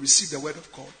people to receive the word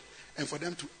of God and for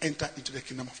them to enter into the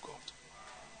kingdom of God.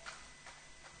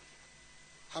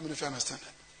 How many of you understand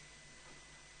that?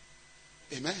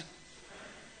 Amen.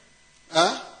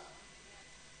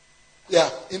 Yeah,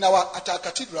 at our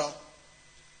cathedral,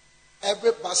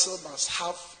 every Bussels must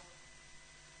have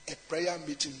a prayer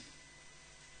meeting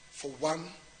for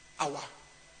 1 hour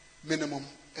minimum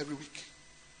every week.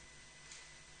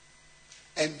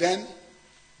 And then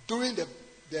during the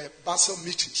Bussels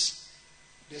meetings,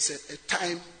 there's a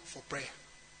time for prayer.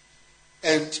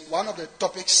 And one of the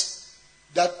topics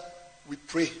that we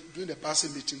pray during the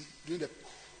Bussels meeting, during the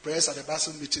prayers at the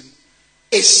Bussels meeting,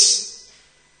 is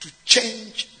to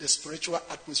change the spiritual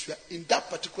atmosphere in that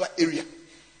particular area. Do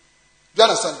you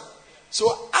understand?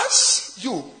 So as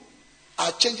you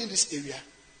are changing this area,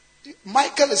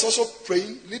 Michael is also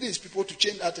praying, leading his people to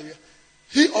change that area.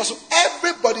 He also,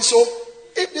 everybody. So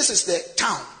if this is the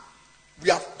town, we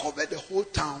have covered the whole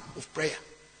town of prayer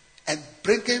and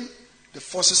bringing the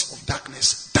forces of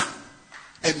darkness down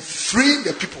and freeing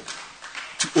the people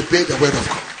to obey the word of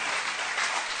God.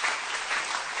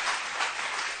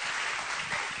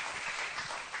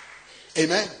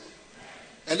 Amen.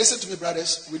 And listen to me,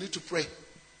 brothers, we need to pray.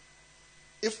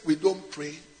 If we don't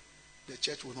pray, the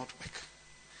church will not work.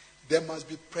 There must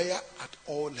be prayer at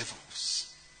all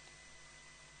levels.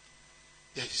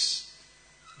 Yes.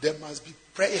 There must be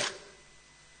prayer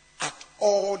at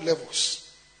all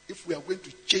levels if we are going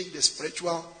to change the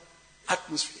spiritual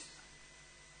atmosphere.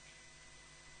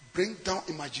 Bring down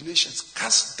imaginations,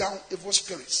 cast down evil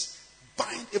spirits,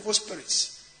 bind evil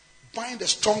spirits, bind the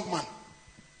strong man.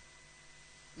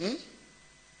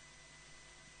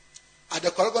 At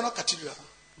the Corogono Cathedral,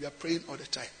 we are praying all the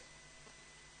time.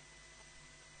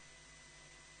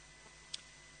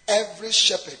 Every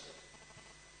shepherd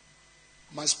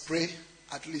must pray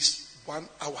at least 1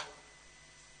 hour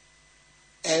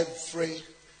every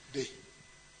day.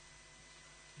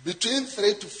 Between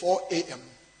 3 to 4 a.m.,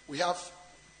 we have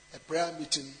a prayer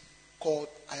meeting called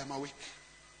I Am Awake.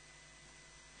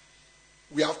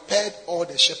 We have paired all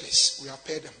the shepherds. We have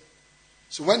paired them.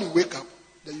 So when you wake up,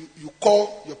 then you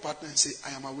call your partner and say,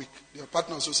 I am awake. Your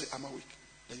partner also say, I'm awake.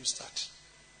 Then you start.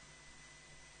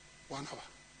 1 hour.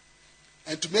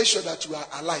 And to make sure that you are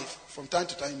alive, from time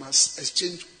to time, you must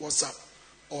exchange WhatsApp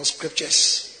or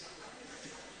scriptures.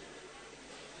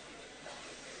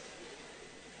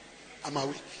 I'm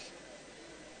awake.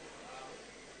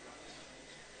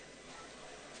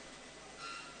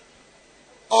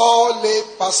 All lay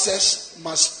pastors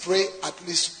must pray at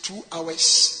least 2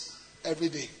 hours every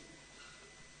day.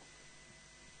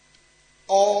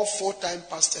 All full-time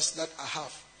pastors that I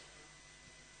have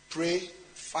pray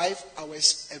 5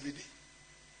 hours every day.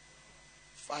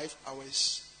 5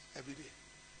 hours every day.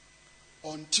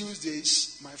 On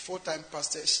Tuesdays, my full-time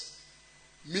pastors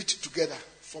meet together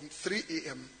from 3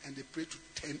 a.m. and they pray to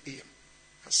 10 a.m.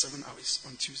 That's 7 hours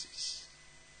on Tuesdays.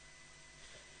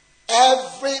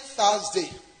 Every Thursday,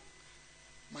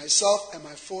 myself and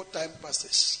my full-time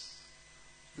pastors,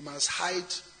 we must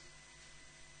hide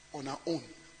on our own.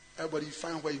 Everybody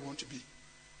find where you want to be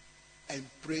and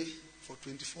pray for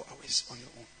 24 hours on your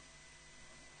own.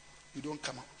 You don't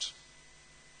come out.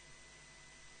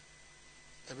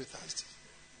 Every Thursday.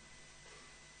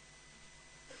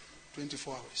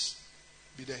 24 hours.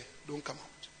 Be there. Don't come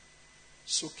out.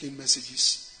 Soak in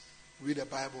messages. Read the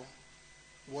Bible.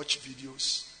 Watch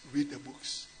videos. Read the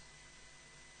books.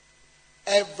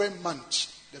 Every month,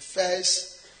 the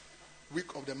first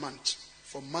week of the month,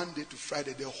 from Monday to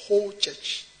Friday, the whole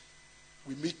church,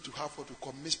 we meet to have what we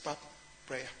call Mizpah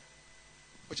prayer,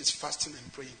 which is fasting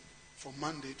and praying from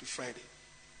Monday to Friday.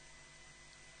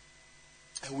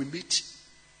 And we meet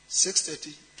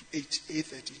 6:30 to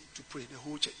 8:30 to pray, the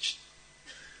whole church.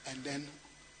 And then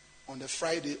on the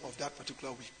Friday of that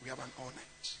particular week, we have an all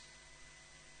night.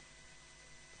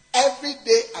 Every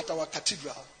day at our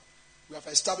cathedral, we have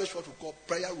established what we call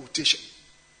prayer rotation.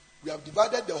 We have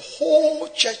divided the whole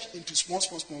church into small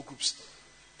groups.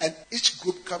 And each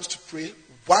group comes to pray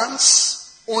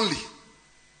once only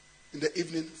in the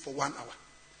evening for 1 hour.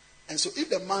 And so if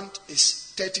the month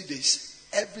is 30 days,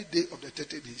 every day of the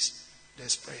 30 days,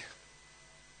 there's prayer.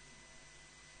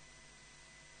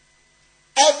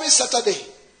 Every Saturday,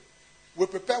 we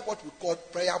prepare what we call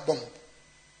prayer bomb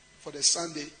for the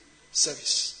Sunday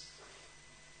service.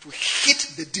 To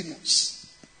hit the demons,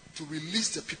 to release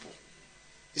the people.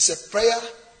 It's a prayer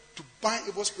to bind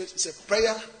evil spirits. It's a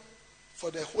prayer for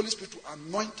the Holy Spirit to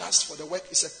anoint us for the work.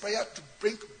 It's a prayer to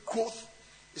bring growth.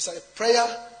 It's a prayer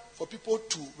for people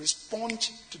to respond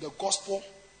to the gospel.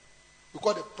 We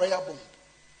call it a prayer bomb.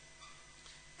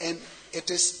 And it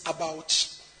is about,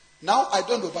 now I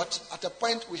don't know, but at a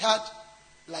point we had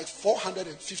like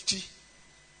 450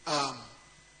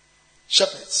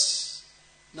 shepherds.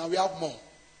 Now we have more.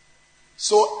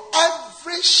 So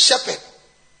every shepherd,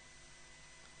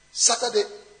 Saturday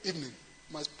evening,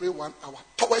 must pray 1 hour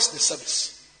towards the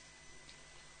service.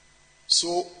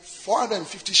 So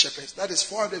 450 shepherds, that is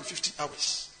 450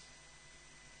 hours.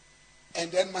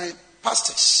 And then my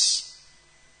pastors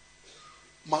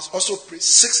must also pray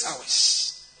 6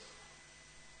 hours.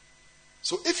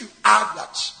 So if you add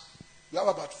that, We have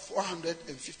about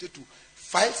 450 to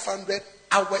 500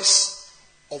 hours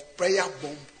of prayer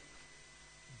bomb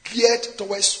geared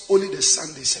towards only the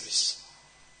Sunday service.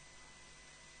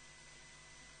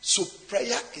 So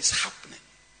prayer is happening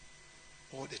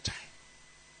all the time.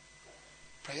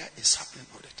 Prayer is happening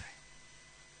all the time.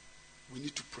 We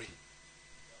need to pray.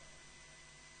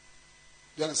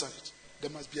 Do you understand it? There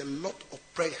must be a lot of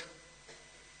prayer.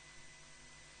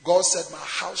 God said, my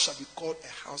house shall be called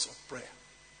a house of prayer.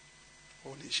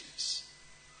 All nations.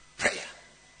 Prayer.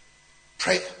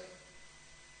 Prayer.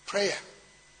 Prayer.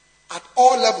 At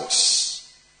all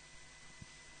levels.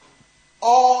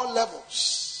 All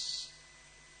levels.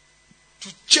 To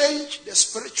change the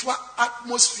spiritual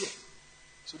atmosphere.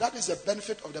 So that is the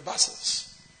benefit of the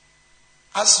Bussels.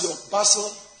 As your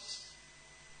Bussels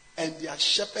and their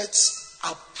shepherds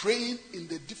are praying in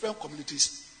the different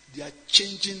communities, they are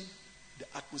changing the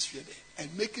atmosphere there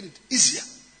and making it easier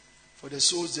for the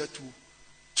souls there to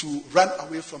run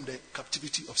away from the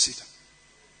captivity of Satan.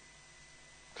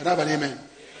 Can I have an amen?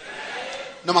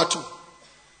 Number two.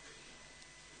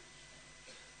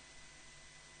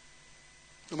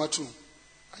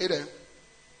 Are you there?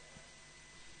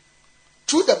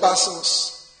 Through the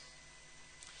Bussels,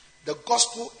 the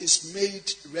gospel is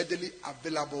made readily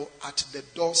available at the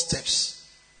doorsteps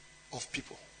of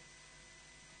people.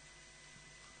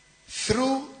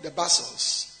 Through the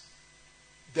Bussels,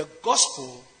 the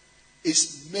gospel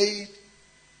is made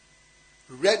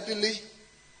readily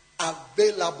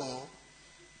available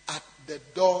at the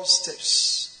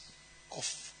doorsteps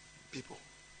of people.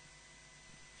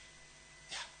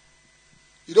 Yeah.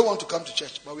 You don't want to come to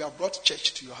church, but we have brought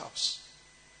church to your house.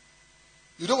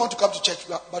 You don't want to come to church,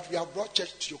 but we have brought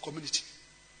church to your community.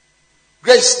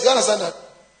 Grace, do you understand that?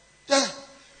 Yeah.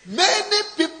 Many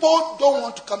people don't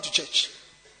want to come to church.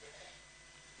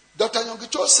 Dr.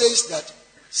 Yongicho says that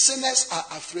sinners are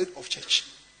afraid of church.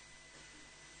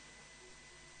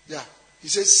 Yeah. He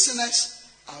says sinners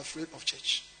are afraid of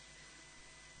church.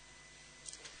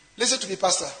 Listen to me,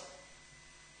 Pastor.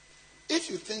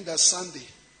 If you think that Sunday,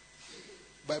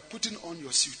 by putting on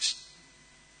your suit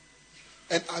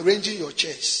and arranging your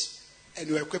chairs and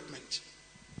your equipment,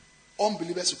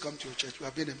 unbelievers will come to your church, you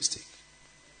have made a mistake.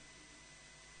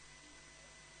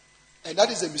 And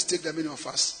that is a mistake that many of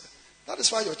us. That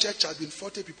is why your church has been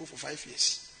 40 people for 5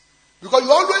 years. Because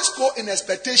you always go in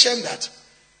expectation that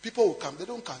people will come. They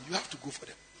don't come. You have to go for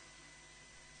them.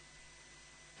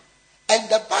 And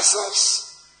the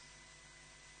Bussels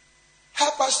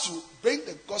help us to bring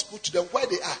the gospel to them where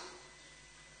they are.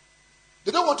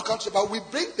 They don't want to come to them, but we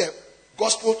bring the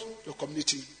gospel to the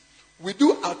community. We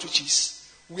do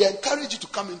outreaches. We encourage you to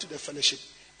come into the fellowship.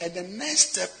 And the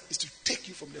next step is to take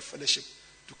you from the fellowship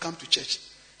to come to church.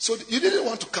 So you didn't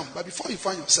want to come, but before you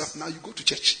find yourself, now you go to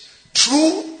church.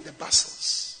 Through the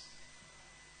Bussels.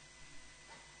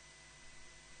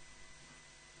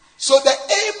 So the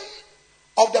aim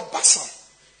of the Bussel,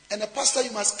 and the pastor,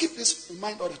 you must keep this in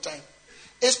mind all the time,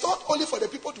 is not only for the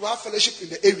people to have fellowship in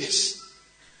the areas,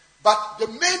 but the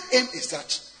main aim is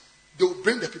that they will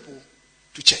bring the people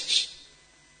to church.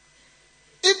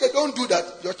 If they don't do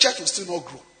that, your church will still not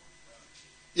grow.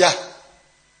 Yeah.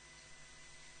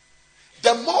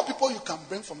 The more people you can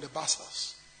bring from the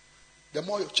Bussels, the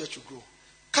more your church will grow.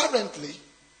 Currently,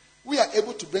 we are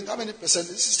able to bring how many percent?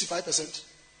 65%.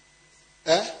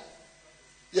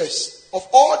 Yes. Of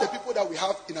all the people that we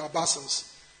have in our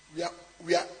Bussels,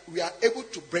 we are able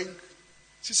to bring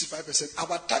 65%.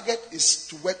 Our target is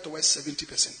to work towards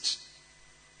 70%.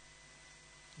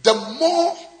 The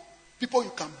more people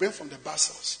you can bring from the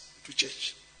Bussels to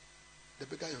church, the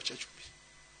bigger your church will be.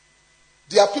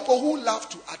 There are people who love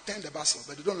to attend the Bussels,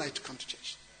 but they don't like to come to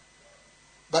church.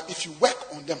 But if you work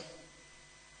on them,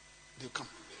 they'll come.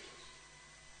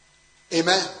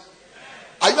 Amen.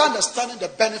 Are you understanding the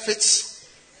benefits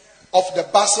of the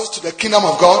Bussels to the kingdom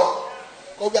of God?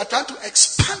 Because we are trying to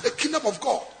expand the kingdom of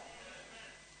God.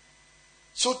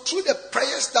 So through the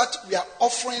prayers that we are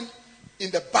offering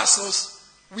in the Bussels,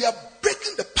 we are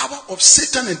breaking the power of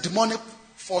Satan and demonic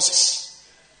forces.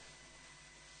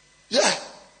 Yeah.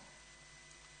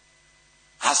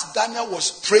 As Daniel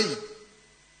was praying,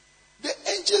 the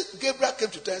angel Gabriel came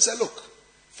to tell him and said, look,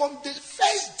 from the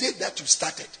first day that you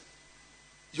started,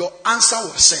 your answer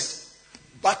was sent.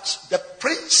 But the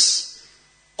prince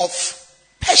of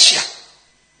Persia,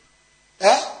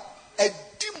 a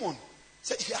demon,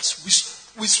 said he has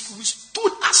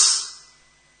withstood us.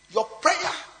 Your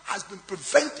prayer has been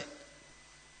prevented.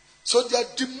 So there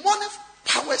are demonic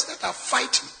powers that are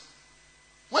fighting.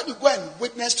 When you go and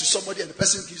witness to somebody and the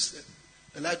person gives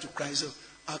the light to Christ,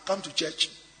 I'll come to church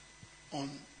on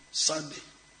Sunday.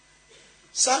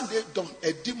 Sunday dawn,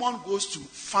 a demon goes to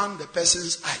fan the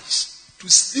person's eyes to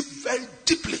sleep very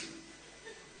deeply.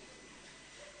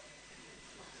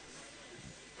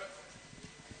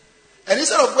 And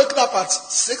instead of waking up at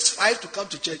 6, 5 to come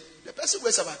to church, the person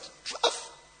wakes up at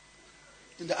 12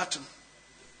 in the afternoon.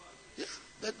 Yeah,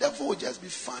 the devil will just be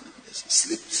fanning.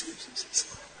 Sleep.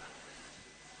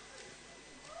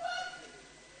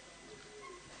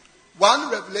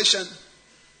 One revelation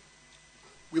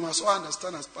we must all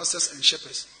understand as pastors and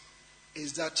shepherds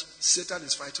is that Satan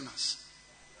is fighting us.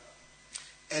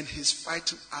 And he's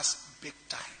fighting us big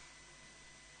time.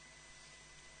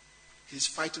 He's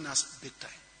fighting us big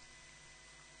time.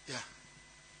 Yeah.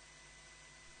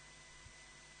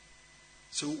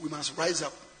 So we must rise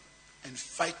up and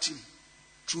fight him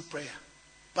through prayer.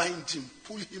 Bind him,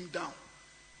 pull him down.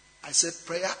 I said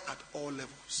prayer at all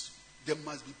levels. There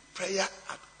must be prayer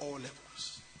at all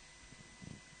levels.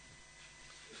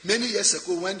 Many years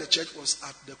ago, when the church was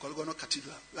at the Colgono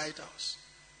Cathedral Lighthouse,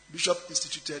 Bishop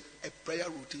instituted a prayer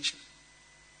rotation.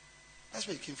 That's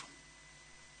where it came from.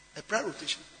 A prayer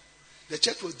rotation. The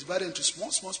church was divided into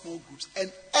small groups.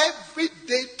 And every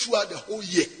day throughout the whole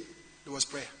year, there was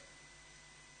prayer.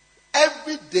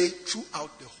 Every day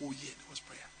throughout the whole year, there was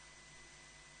prayer.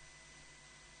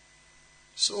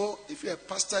 So, if you're a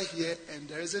pastor here and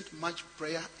there isn't much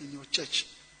prayer in your church,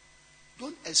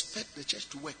 don't expect the church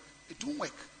to work. It won't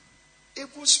work.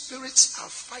 Evil spirits are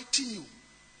fighting you,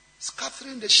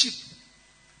 scattering the sheep.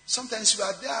 Sometimes you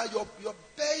are there, your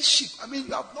bare sheep. I mean,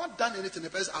 you have not done anything. The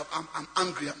person, I'm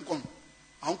angry. I'm gone.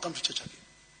 I won't come to church again.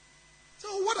 So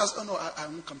what has? Oh no, I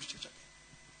won't come to church again.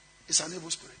 It's an evil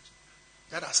spirit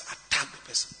that has attacked the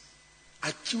person,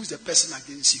 accused the person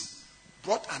against you,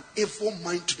 brought an evil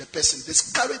mind to the person,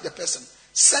 discouraged the person,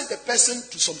 sent the person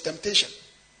to some temptation.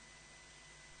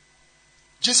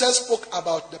 Jesus spoke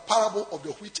about the parable of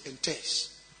the wheat and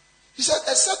tares. He said,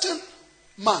 a certain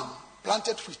man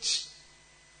planted wheat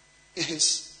in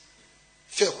his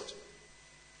field.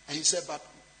 And he said, but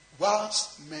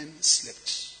whilst men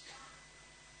slept,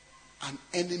 an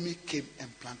enemy came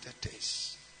and planted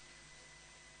tares.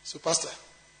 So, Pastor,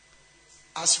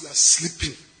 as you are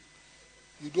sleeping,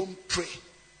 you don't pray. Do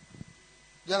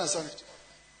you understand it?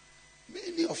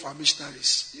 Many of our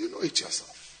missionaries, you know it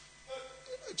yourself.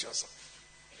 You know it yourself.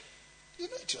 You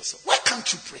know it yourself. Why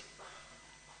can't you pray?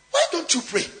 Why don't you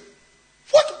pray?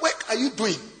 What work are you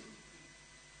doing?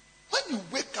 When you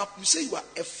wake up, you say you are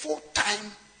a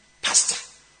full-time pastor.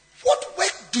 What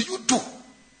work do you do?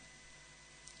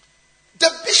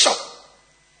 The bishop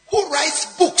who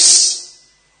writes books,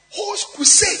 holds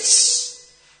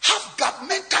crusades, have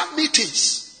governmental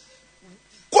meetings,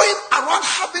 going around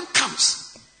having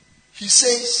camps. He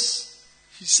says,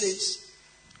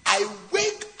 I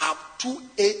wake up 2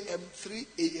 a.m., 3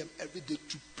 a.m. every day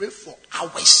to pray for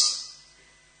hours.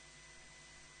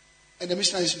 And the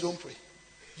missionaries, you don't pray.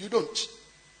 You don't.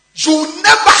 You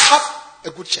never have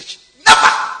a good church. Never.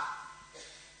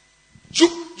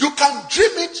 You can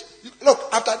dream it. Look,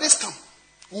 after this camp,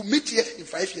 we'll meet here in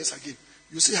 5 years again.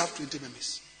 You still have 20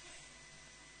 members.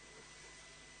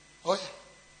 Oh yeah.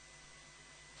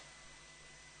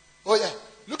 Oh yeah.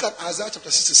 Look at Isaiah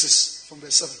chapter 66 from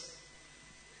verse 7.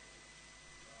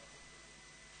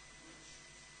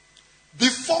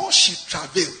 Before she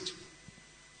travailed,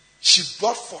 she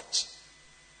brought forth.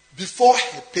 Before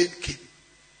her pain came,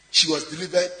 she was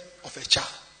delivered of a child.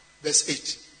 Verse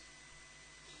 8.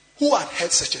 Who had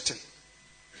heard such a thing?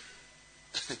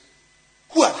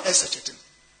 Who had heard such a thing?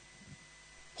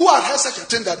 Who had heard such a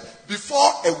thing that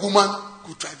before a woman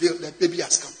could travail, the baby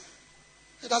has come?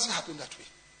 It doesn't happen that way.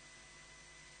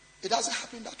 It doesn't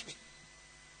happen that way.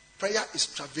 Prayer is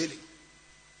travailing.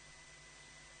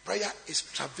 Prayer is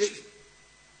travailing.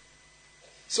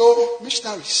 So,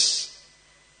 missionaries,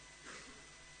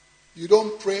 you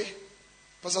don't pray.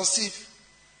 Pastor Steve,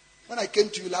 when I came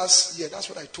to you last year, that's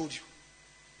what I told you.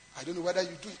 I don't know whether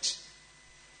you do it.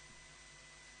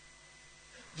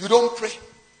 You don't pray.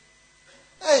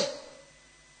 Hey,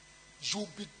 you'll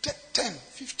be 10,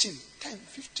 15, 10,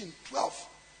 15, 12,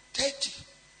 30.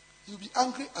 You'll be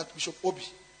angry at Bishop Obi.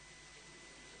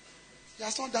 He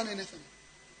has not done anything.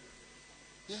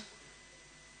 Yeah.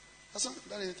 He has not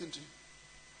done anything to you.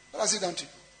 What has he done to you?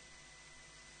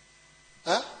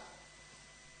 Huh?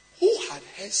 Who had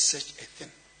heard such a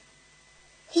thing?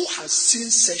 Who has seen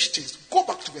such things? Go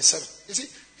back to verse 7. You see,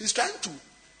 he's trying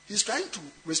to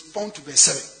respond to verse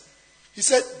 7. He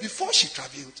said, before she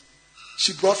traveled,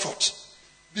 she brought forth.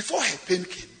 Before her pain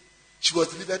came, she was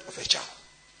delivered of a child.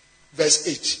 Verse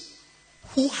 8.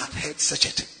 Who had heard such a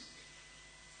thing?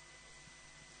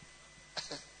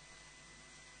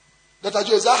 Dr.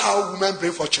 Joe, is that how women pray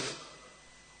for children?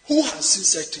 who has seen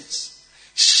such things?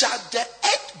 Shall the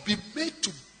earth be made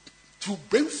to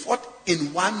bring forth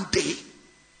in one day?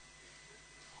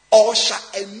 Or shall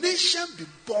a nation be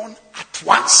born at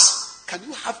once? Can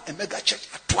you have a mega church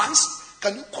at once?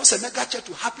 Can you cause a mega church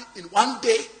to happen in one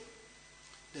day?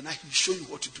 Then I will show you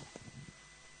what to do.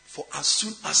 For as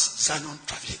soon as Zion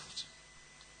travailed,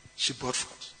 she brought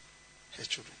forth her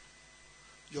children.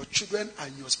 Your children are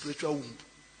in your spiritual womb.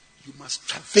 You must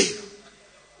travail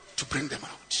to bring them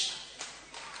out.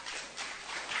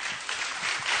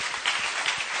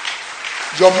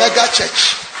 Your mega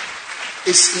church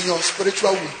is in your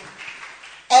spiritual womb.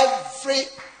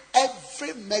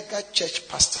 Every mega church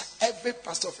pastor, every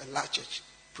pastor of a large church,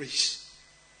 prays.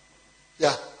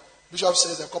 Yeah. Bishop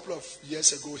says a couple of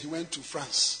years ago he went to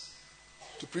France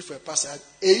to pray for a pastor.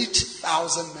 He had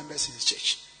 8,000 members in his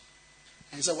church.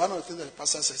 And he said one of the things that the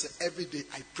pastor says, every day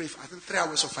I pray for, I think 3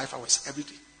 hours or 5 hours every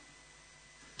day.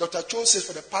 Dr. Cho says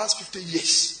for the past 50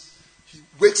 years, he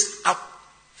wakes up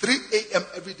 3 a.m.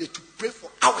 every day to pray for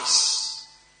hours.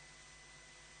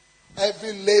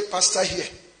 Every lay pastor here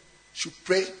should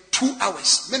pray 2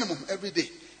 hours minimum every day.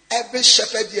 Every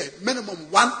shepherd here,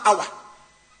 minimum 1 hour.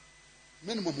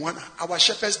 Minimum 1 hour. Our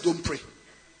shepherds don't pray.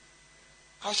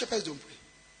 Our shepherds don't pray.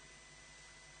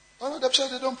 Oh no, the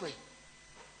shepherds don't pray.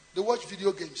 They watch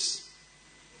video games.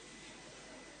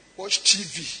 Watch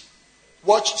TV.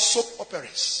 Watch soap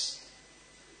operas.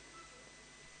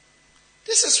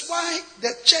 This is why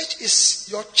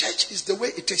your church is the way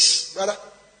it is, brother.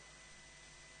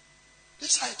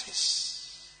 This is how it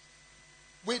is.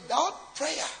 Without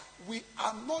prayer, we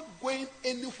are not going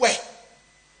anywhere.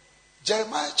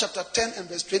 Jeremiah chapter 10 and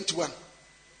verse 21.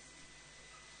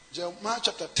 Jeremiah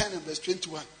chapter 10 and verse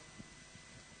 21.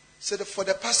 Said, for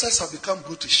the pastors have become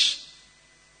brutish.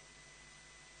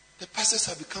 The pastors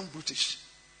have become brutish.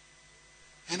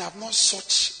 And have not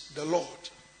sought the Lord.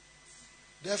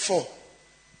 Therefore,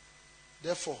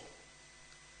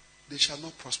 they shall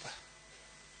not prosper.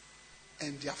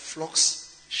 And their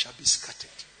flocks shall be scattered.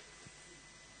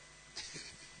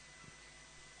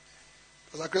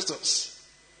 Pastor Christos.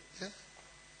 Yeah?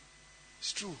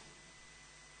 It's true.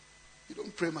 You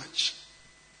don't pray much.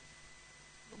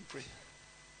 Don't pray.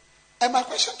 And my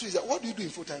question to you is that what do you do in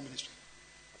full-time ministry?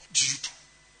 What do you do?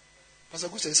 Pastor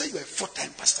Gustav said you are a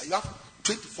full-time pastor. You have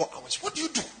 24 hours. What do you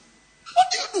do?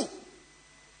 What do you do?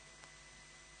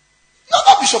 You're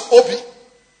not Bishop Obi,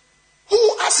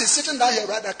 who as he's sitting down here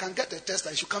right now can get a test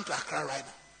that he should come to Accra right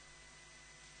now.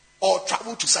 Or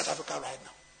travel to South Africa right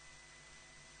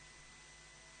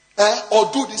now.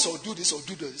 Or do this, or do this, or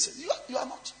do this. You are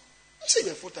not. You say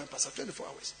you're a full-time pastor, 24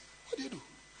 hours. What do you do?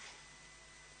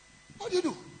 What do you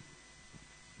do?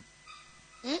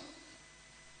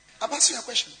 I'm asking you a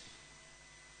question.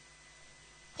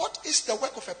 What is the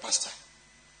work of a pastor?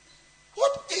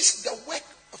 What is the work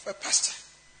of a pastor?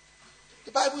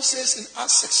 The Bible says in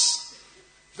Acts 6,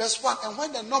 verse 1, and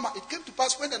it came to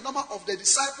pass when the number of the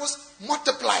disciples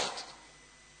multiplied,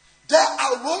 there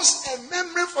arose a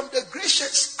murmuring from the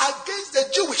Grecians against the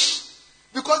Jewish,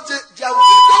 because their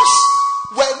widows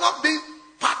were not being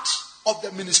part of the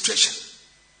administration.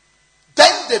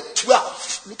 Then the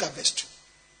 12, look at verse 2.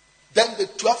 Then the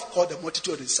 12 called the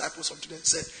multitude of the disciples unto them and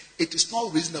said, it is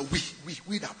not reason that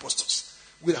we the apostles,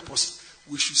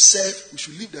 we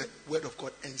should leave the word of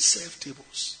God and serve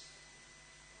tables.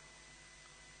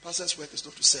 Pastor's work is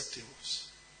not to serve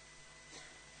tables.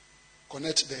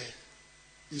 Connect the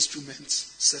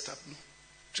instruments, set up. No.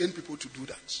 Train people to do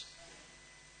that.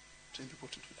 Train people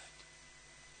to do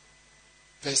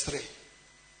that. Verse 3.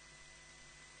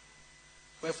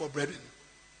 Wherefore, brethren,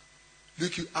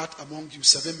 look you out among you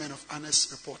 7 men of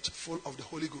honest report, full of the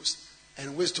Holy Ghost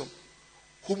and wisdom,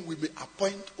 whom we may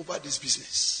appoint over this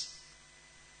business.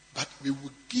 But we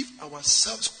will give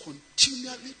ourselves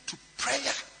continually to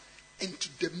prayer and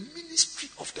to the ministry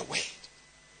of the word.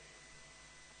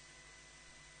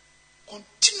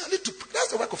 Continually to pray.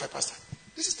 That's the work of a pastor.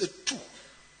 This is the 2.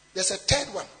 There's a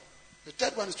third one. The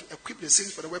third one is to equip the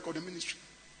saints for the work of the ministry.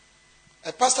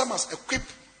 A pastor must equip,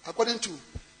 according to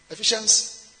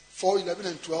Ephesians 4, 11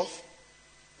 and 12,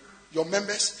 your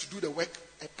members to do the work.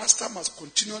 A pastor must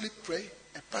continually pray.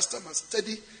 A pastor must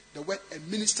study the word and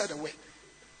minister the word.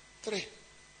 3.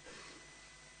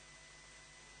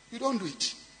 You don't do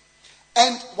it.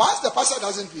 And once the pastor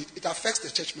doesn't do it, it affects the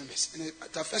church members. And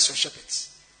it affects your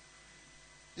shepherds.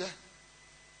 Yeah.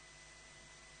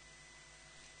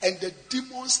 And the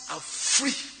demons are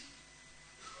free.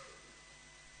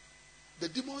 The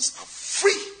demons are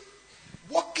free.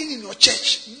 Walking in your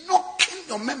church, knocking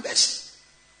your members.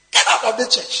 Get out of the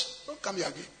church. Don't come here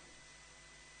again.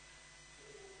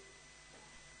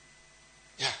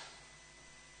 Yeah.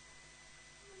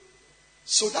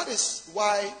 So that is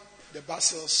why the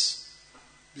Bussels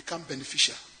become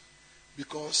beneficial.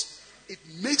 Because it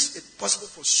makes it possible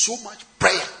for so much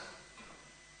prayer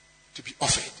to be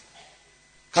offered.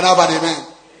 Can I have an amen?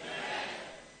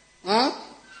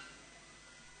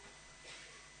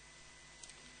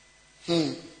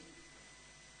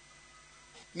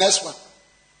 Next one.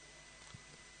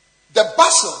 The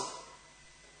Bussel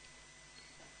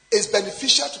is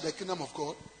beneficial to the kingdom of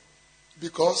God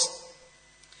because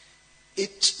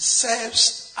it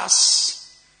serves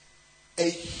as a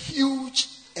huge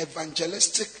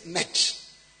evangelistic net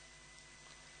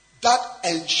that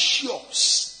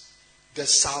ensures the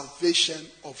salvation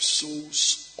of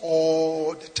souls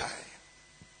all the time.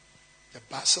 The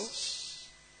Bussels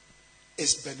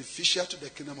is beneficial to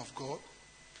the kingdom of God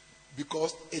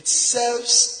because it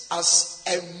serves as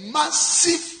a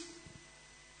massive,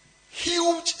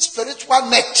 huge spiritual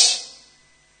net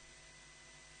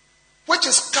which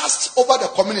is cast over the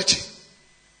community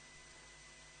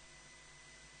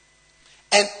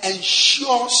and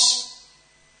ensures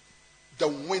the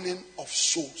winning of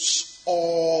souls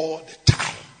all the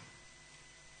time.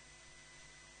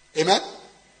 Amen?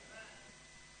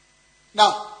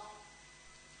 Now,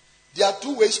 there are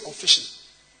two ways of fishing.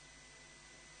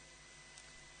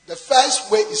 The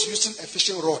first way is using a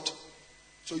fishing rod.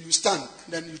 So you stand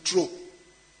and then you throw.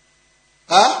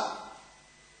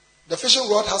 The fishing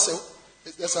rod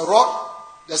there's a rod,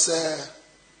 there's a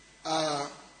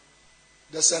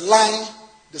line,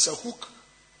 there's a hook,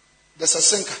 there's a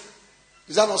sinker.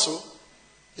 Is that also?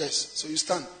 Yes. So you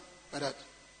stand like that.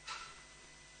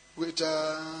 With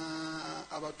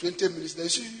about 20 minutes,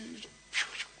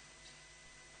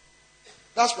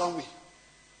 that's one way.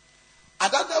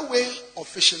 Another way of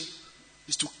fishing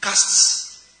is to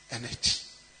cast a net.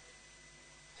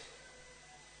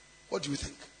 What do you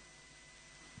think?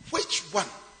 Which one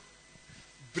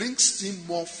brings in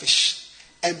more fish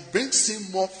and brings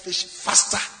in more fish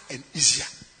faster and easier?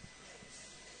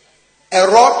 A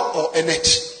rod or a net?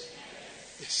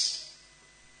 Yes.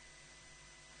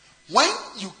 When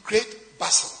you create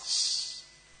Bussels,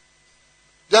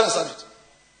 do you understand it?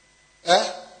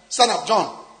 Stand up,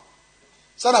 John.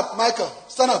 Stand up, Michael.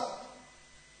 Stand up.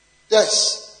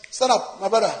 Yes. Stand up, my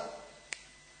brother.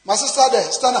 My sister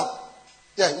there. Stand up.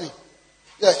 Yeah, you.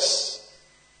 Yes.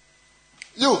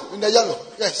 You in the yellow.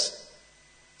 Yes.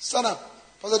 Stand up.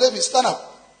 Pastor David, stand up.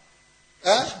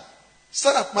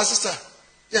 Stand up, my sister.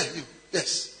 Yeah, you.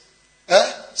 Yes.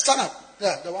 Stand up.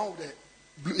 Yeah, the one with the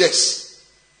blue. Yes.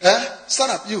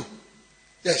 Stand up, you.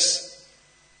 Yes.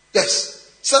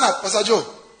 Yes. Stand up, Pastor Joe.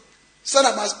 Stand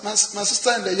up, my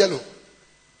sister in the yellow.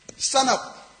 Stand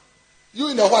up. You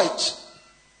in the white.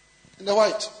 In the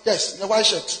white. Yes, in the white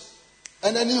shirt.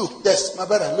 And then you. Yes, my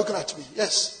brother, looking at me.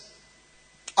 Yes.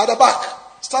 At the back.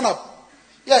 Stand up.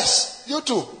 Yes, you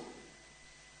too.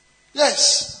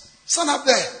 Yes. Stand up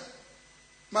there.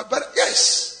 My brother.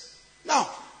 Yes. Now,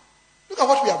 look at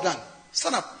what we have done.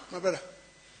 Stand up, my brother.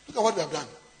 Look at what we have done.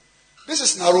 This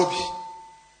is Nairobi.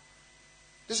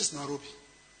 This is Nairobi.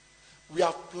 We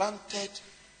have planted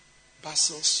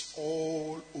Bussels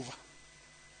all over.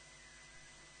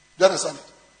 Do you understand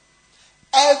it?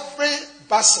 Every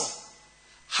Bussel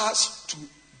has to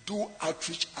do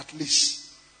outreach at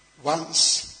least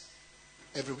once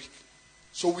every week.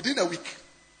 So within a week,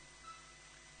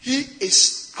 he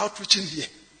is outreaching here.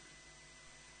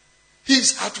 He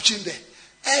is outreaching there.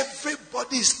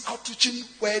 Everybody is outreaching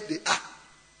where they are.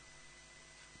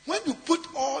 When you put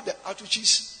all the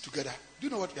outreaches together, do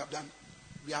you know what we have done?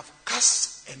 We have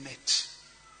cast a net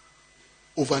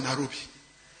over Nairobi.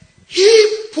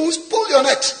 He pull your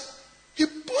net. He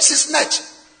pulls his net.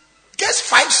 Gets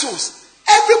 5 souls.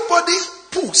 Everybody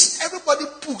pulls. Everybody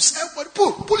pulls. Everybody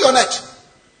pull. Pull your net.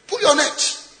 Pull your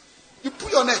net. You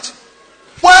pull your net.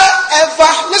 Wherever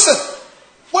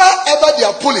they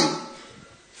are pulling,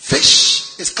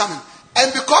 fish is coming.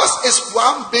 And because it's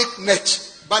one big net,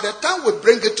 by the time we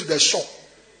bring it to the shore,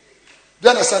 do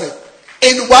you understand it?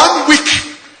 In 1 week,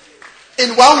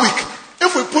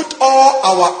 if we put all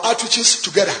our outreaches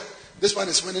together, this one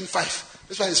is winning 5,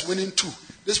 this one is winning 2,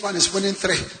 this one is winning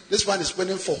 3, this one is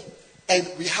winning 4, and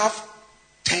we have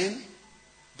 10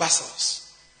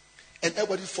 Bussels, and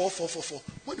everybody 4.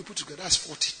 When you put together, that's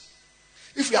 40.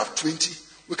 If we have 20,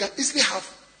 we can easily have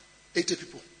 80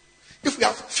 people. If we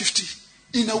have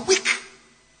 50 in a week,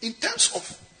 in terms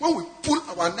of when we pull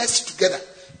our nets together,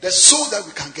 the soul that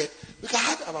we can get, we can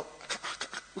have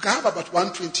about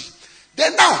 120.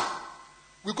 Then now,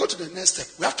 we go to the next step.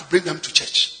 We have to bring them to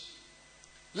church.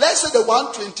 Let's say the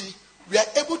 120, we are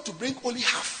able to bring only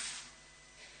half.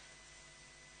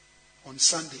 On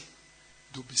Sunday,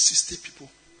 there will be 60 people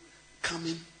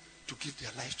coming to give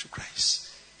their life to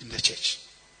Christ in the church.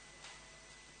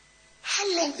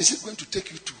 How long is it going to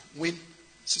take you to win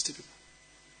 60 people?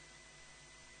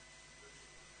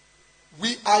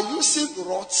 We are using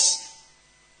rods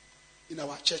in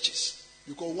our churches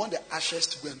because we want the ushers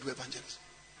to go and do evangelism.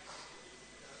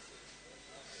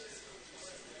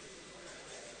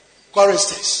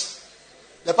 Choristers.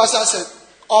 The pastor said,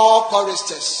 all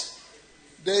choristers,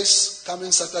 this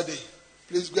coming Saturday,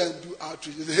 please go and do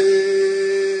outreach.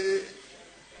 Hey.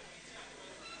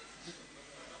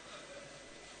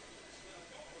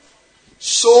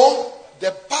 So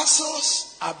the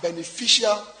Bussels are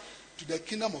beneficial to the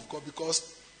kingdom of God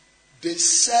because they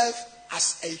serve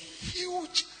as a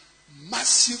huge,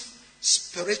 massive,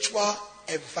 spiritual,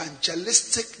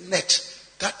 evangelistic net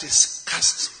that is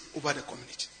cast over the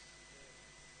community.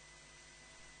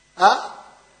 Huh?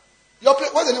 Your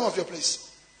place, what's the name of your place?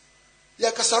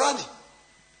 Yeah, Kasarani.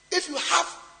 If you have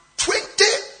 20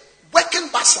 working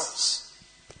Bussels,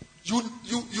 you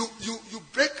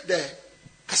break the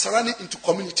Kasarani into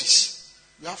communities.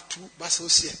 You have 2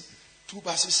 Bussels here, 2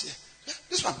 Bussels here. Yeah,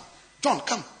 this one, John,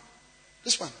 come.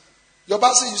 This one, your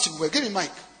Bussel used to be where? Give me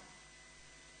mic.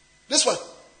 This one,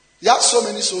 you have so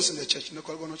many souls in the church, in the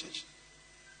Kolgono church.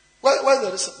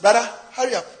 Where's the brother?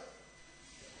 Hurry up.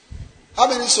 How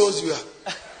many souls do you have?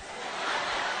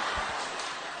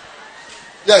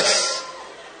 Yes.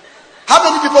 How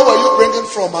many people were you bringing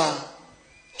from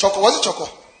Choco? Was it Choco?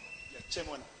 Yeah,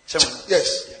 Chemona.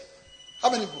 Yes. Yeah. How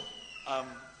many people?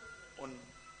 On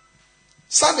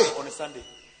Sunday. On a Sunday,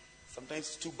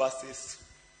 sometimes 2 buses,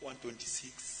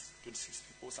 126, 26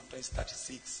 people, sometimes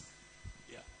 36.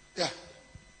 Yeah. Yeah.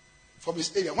 From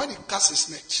his area. When he casts his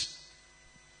net.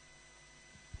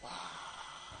 Wow.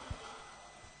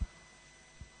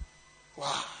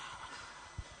 Wow.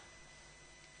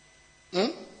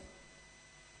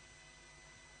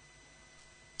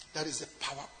 That is the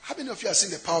power. How many of you have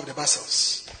seen the power of the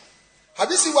Bussels? Have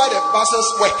you seen why the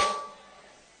Bussels work?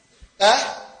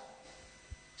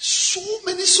 So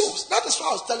many souls. That is why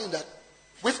I was telling that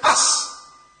with us,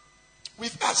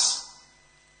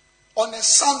 on a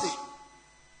Sunday,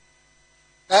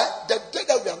 the day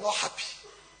that we are not happy,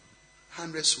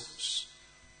 100 souls.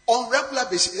 On regular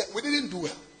basis, we didn't do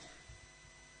well.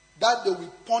 That day we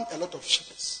pawned a lot of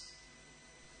shepherds.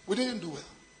 We didn't do well.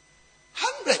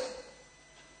 100.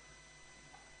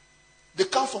 They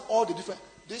come from all the different.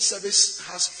 This service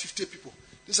has 50 people.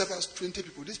 This service has 20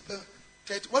 people. This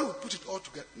 30. When we put it all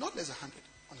together, not less than 100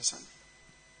 on a Sunday.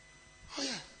 Oh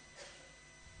yeah.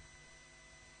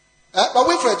 But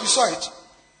Wilfred, you saw it.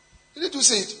 Did you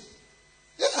see it?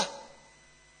 Yeah.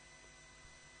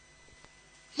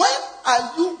 When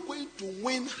are you going to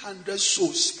win 100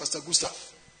 souls, Pastor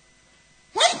Gustav?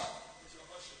 When?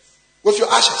 With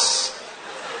your ashes.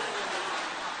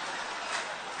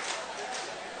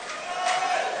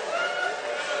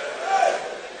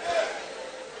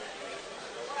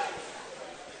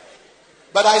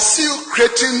 But I see you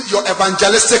creating your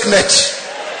evangelistic net.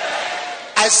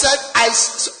 I said,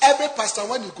 so every pastor,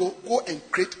 when you go and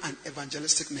create an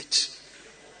evangelistic net.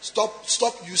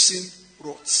 Stop using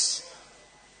roads.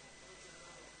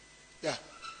 Yeah.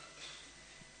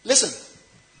 Listen,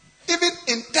 even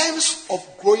in terms of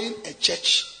growing a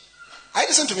church,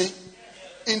 listen to me.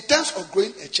 In terms of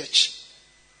growing a church,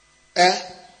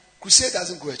 crusade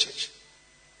doesn't grow a church.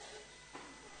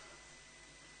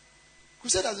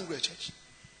 Crusade doesn't grow a church.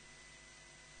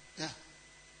 Yeah.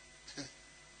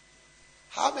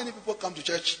 How many people come to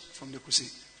church from the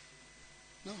crusade?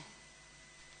 No.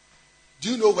 Do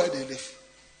you know where they live?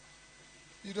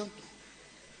 You don't know.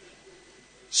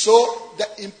 So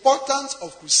the importance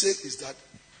of crusade is that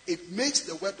it makes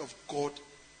the word of God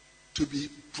to be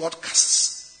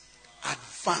broadcast,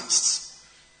 advanced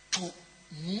to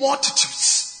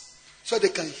multitudes so they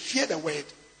can hear the word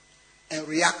and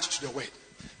react to the word.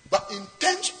 But in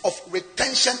terms of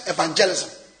retention evangelism,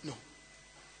 no.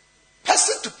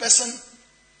 Person to person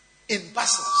in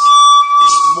Bussels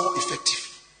is more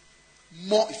effective.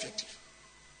 More effective.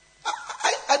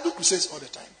 I do crusades all the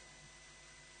time.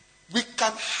 We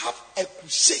can have a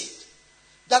crusade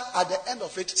that at the end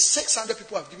of it, 600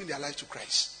 people have given their life to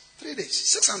Christ. 3 days,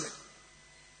 600.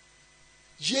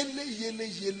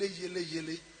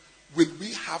 Yele. Will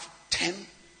we have 10,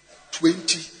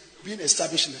 20 being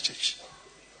established in the church?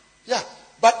 Yeah.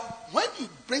 But when you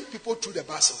bring people through the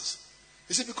Bussels,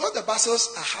 you see, because the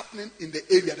Bussels are happening in the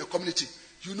area, the community,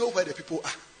 you know where the people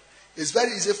are. It's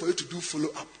very easy for you to do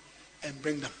follow-up and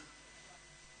bring them.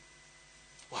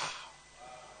 Wow.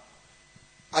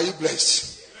 Are you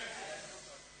blessed?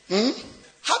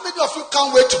 How many of you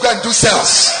can't wait to go and do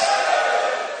sales?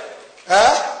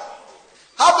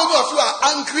 How How many of you are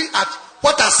angry at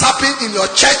what has happened in your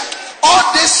church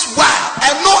all this while?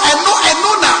 I know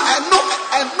now.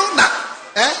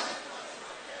 Eh?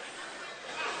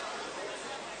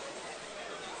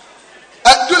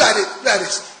 Do like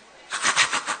this.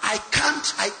 I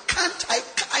can't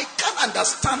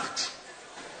understand it.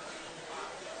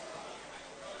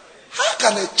 How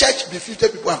can a church be 50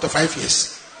 people after 5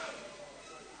 years?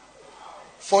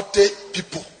 40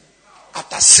 people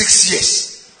after 6 years.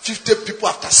 50 people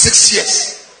after 6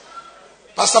 years.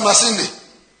 Pastor Masinde,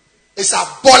 it's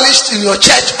abolished in your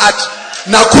church at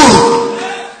Nakuru.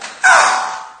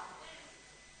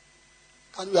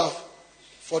 Can we have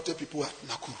 40 people at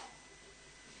Nakuru?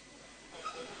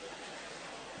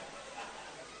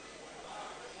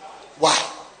 Why?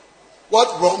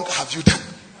 What wrong have you done?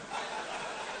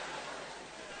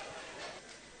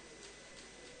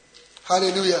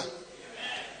 Hallelujah.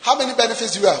 How many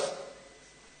benefits do you have?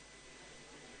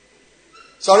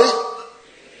 Sorry?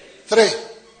 3.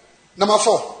 Number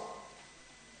 4.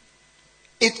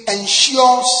 It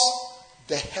ensures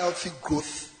the healthy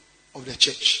growth of the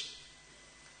church.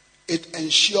 It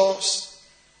ensures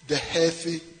the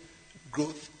healthy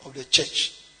growth of the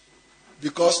church.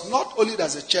 Because not only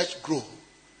does the church grow,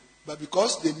 but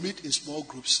because they meet in small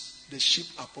groups, the sheep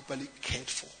are properly cared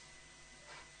for.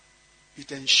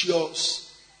 It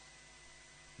ensures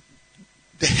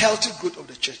the healthy growth of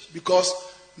the church. Because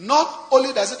not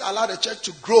only does it allow the church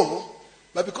to grow,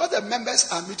 but because the members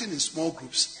are meeting in small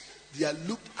groups, they are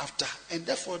looked after and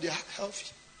therefore they are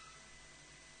healthy.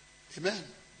 Amen.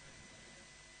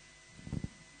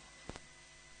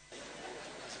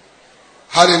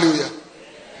 Hallelujah.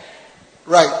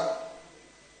 Right.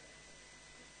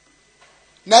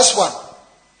 Next one.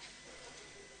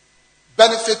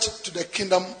 Benefit to the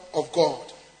kingdom of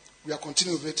God. We are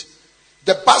continuing with it.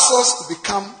 The Bussels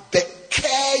become the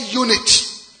care unit,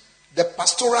 the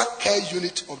pastoral care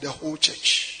unit of the whole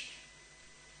church.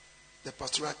 The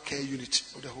pastoral care unit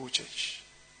of the whole church.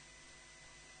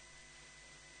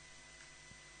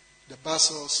 The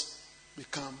Bussels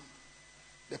become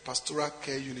the pastoral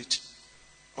care unit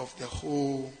of the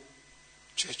whole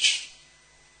church.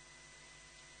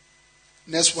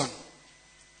 Next one.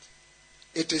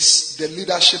 It is the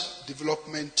leadership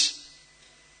development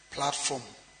platform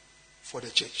for the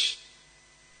church.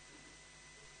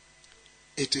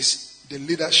 It is the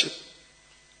leadership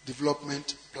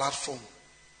development platform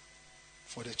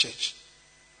for the church.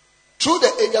 Through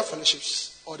the area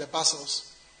fellowships or the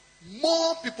Bussels,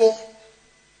 more people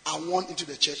are won into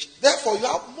the church. Therefore, you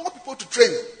have more people to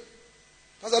train.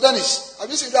 Pastor Dennis, have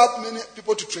you seen that many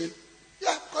people to train?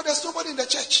 Yeah, because there's nobody in the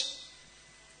church.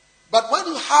 But when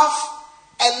you have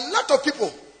a lot of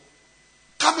people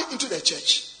coming into the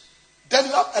church, then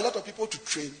you have a lot of people to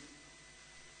train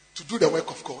to do the work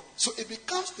of God. So it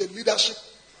becomes the leadership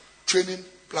training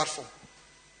platform.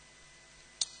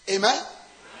 Amen?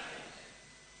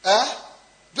 Eh?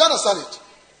 Do you understand it?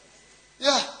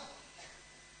 Yeah.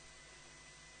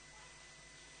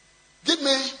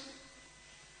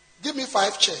 Give me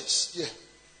 5 chairs. Yeah.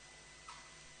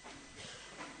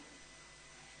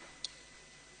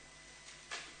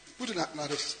 Put it like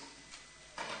this.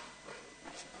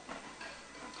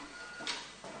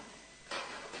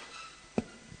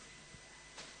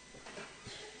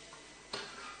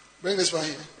 Bring this one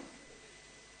here.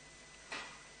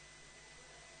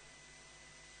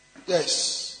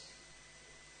 Yes.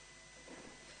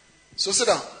 So sit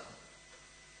down.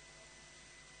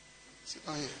 Sit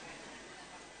down here.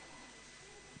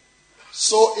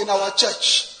 So in our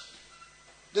church,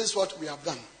 this is what we have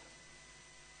done.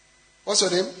 What's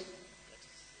your name?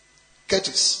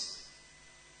 Curtis.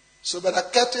 So Brother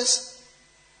Curtis,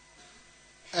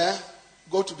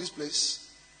 go to this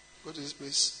place. Go to this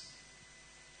place.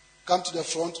 Come to the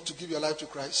front to give your life to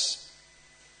Christ.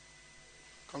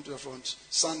 Come to the front.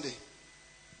 Sunday.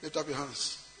 Lift up your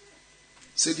hands.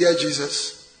 Say, dear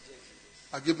Jesus,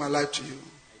 I give my life to you.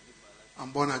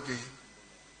 I'm born again.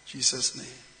 Jesus'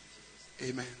 name.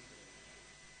 Amen.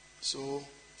 So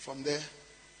from there,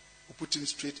 we'll put him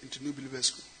straight into New Believer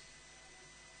School.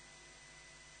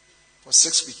 For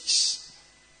 6 weeks.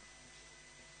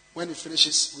 When he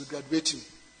finishes, we graduate him.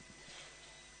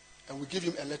 And we give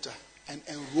him a letter and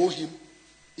enroll him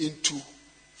into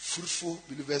Fruitful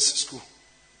Believers School.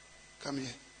 Come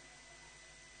here.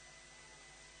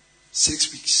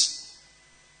 6 weeks.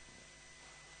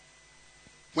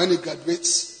 When he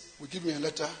graduates, we give him a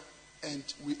letter and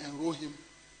we enroll him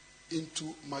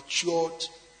into Matured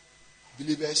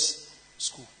Believers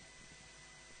School.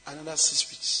 Another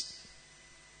 6 weeks.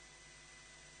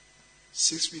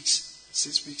 6 weeks,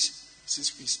 6 weeks,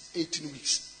 6 weeks, 18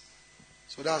 weeks.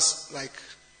 So that's like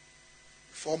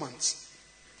 4 months.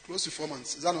 Close to 4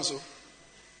 months. Is that not so?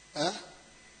 Huh?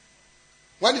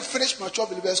 When he finished mature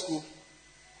believer school,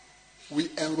 we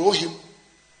enroll him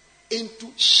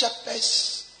into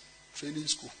shepherd's training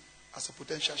school as a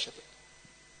potential shepherd,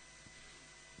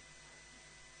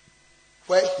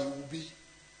 where he will be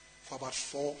for about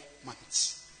 4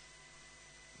 months,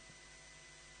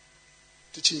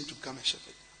 teaching him to become a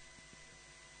shepherd.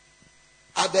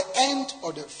 At the end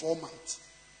of the 4 months,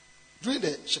 during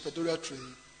the shepherdorial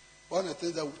training, one of the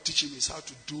things that we teach him is how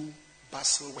to do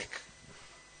Bussels work,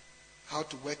 how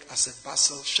to work as a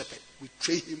Bussels shepherd. We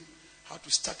train him how to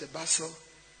start a Bussels,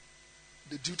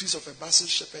 the duties of a Bussels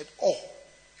shepherd, all.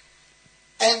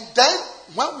 And then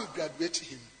when we graduate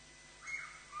him,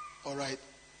 all right,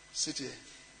 sit here.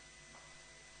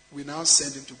 We now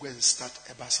send him to go and start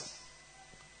a Bussels.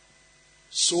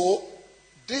 So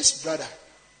this brother,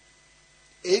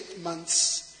 8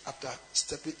 months after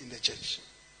stepping in the church,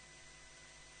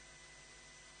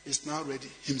 is now ready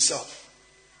himself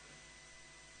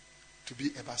to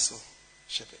be a Bussels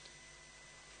shepherd.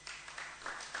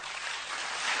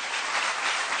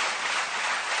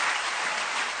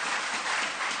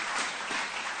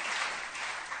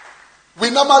 We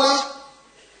normally,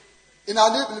 in our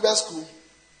new believer school,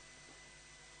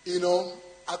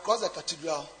 across the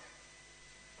cathedral,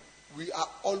 we are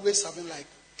always having like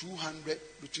 200,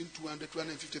 between 200,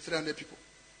 250, 300 people.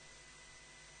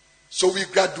 So we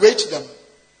graduate them.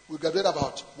 We graduate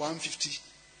about 150,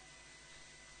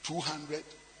 200,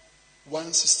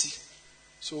 160.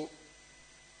 So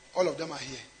all of them are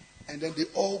here. And then they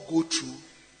all go through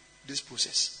this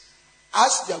process.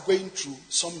 As they are going through,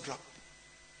 some drop.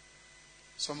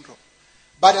 Some drop.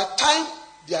 By the time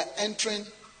they are entering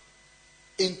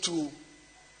into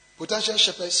potential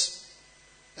shepherds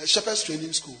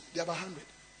training school, they are about 100.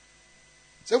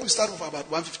 So we start with about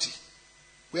 150.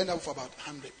 We end up with about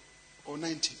 100 or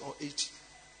 90 or 80.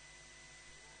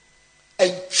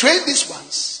 And train these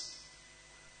ones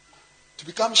to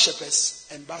become shepherds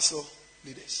and Bussels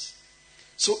leaders.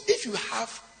 So if you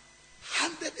have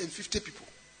 150 people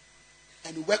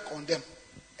and you work on them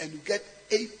and you get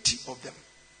 80 of them,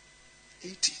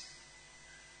 80.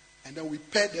 And then we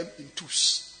pair them in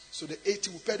twos. So the 80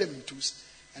 we pair them in twos.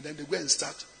 And then they go and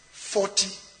start 40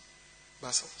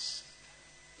 Bussels.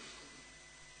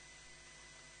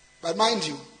 But mind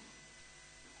you,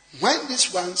 when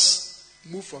these ones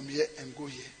move from here and go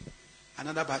here,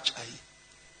 another batch are here.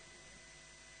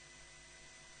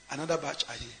 Another batch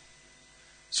are here.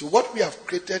 So what we have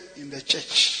created in the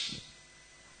church,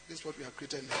 this is what we have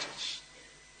created in the church.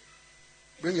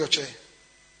 Bring your chair.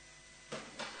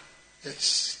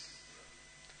 Yes.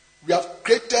 We have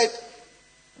created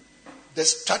the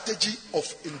strategy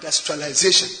of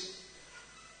industrialization.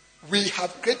 We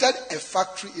have created a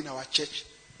factory in our church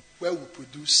where we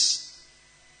produce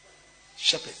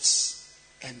shepherds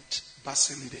and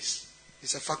Bussels leaders.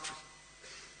 It's a factory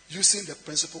using the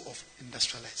principle of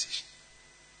industrialization.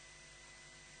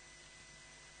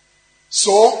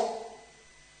 So,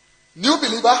 new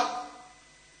believer,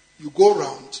 you go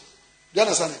round. Do you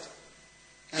understand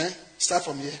it? Start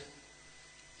from here.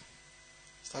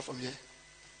 Start from here.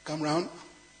 Come round.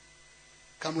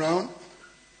 Come round.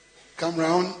 Come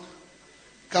round.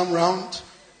 Come round.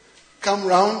 Come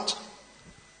round.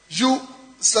 You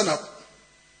stand up.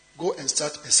 Go and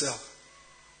start a cell.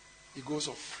 He goes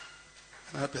off.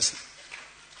 Another person.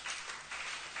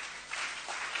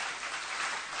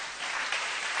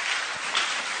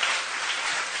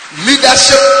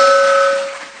 Leadership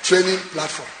training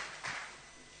platform.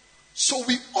 So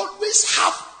we always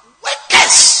have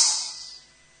workers.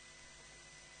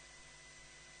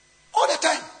 All the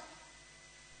time.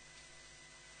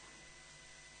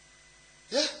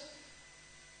 Yeah.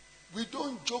 We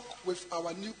don't joke with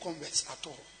our new converts at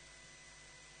all.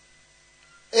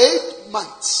 8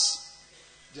 months,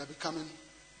 they are becoming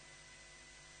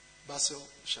Bussels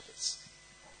shepherds.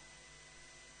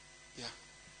 Yeah.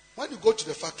 When you go to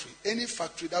the factory, any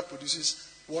factory that produces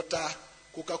water,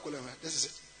 Coca-Cola, this is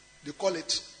it. They call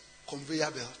it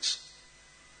conveyor belt.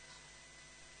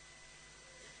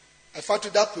 A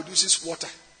factory that produces water.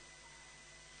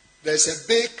 There is a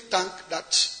big tank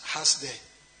that has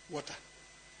the water.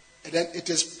 And then it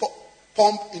is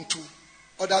pumped into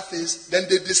other things. Then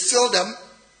they distill them.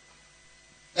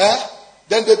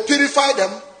 Then they purify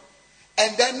them.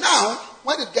 And then now,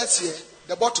 when it gets here,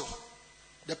 the bottle,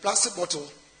 the plastic bottle,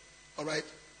 all right,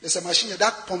 there's a machine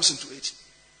that pumps into it.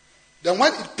 Then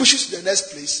when it pushes to the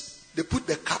next place, they put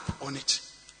the cap on it.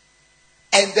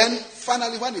 And then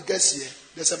finally, when it gets here,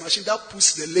 there's a machine that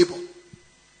puts the label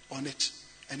on it.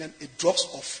 And then it drops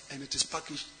off and it is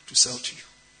packaged to sell to you.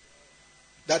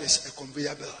 That is a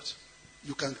conveyor belt.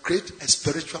 you can create a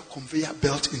spiritual conveyor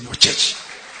belt in your church.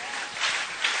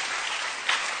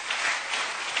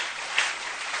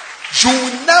 You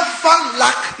will never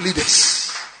lack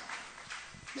leaders.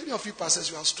 Many of you pastors,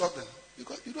 you are struggling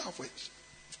because you don't have work.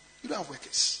 You don't have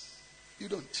workers. You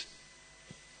don't.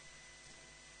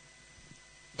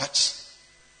 But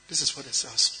this is what the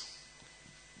cells do.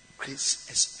 Creates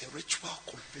a spiritual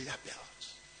conveyor belt.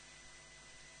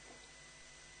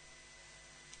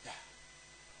 Yeah.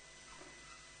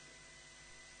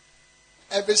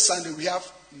 Every Sunday we have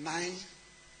 9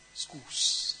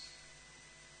 schools.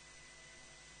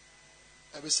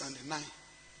 Every Sunday, 9.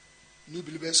 New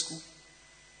Believer School,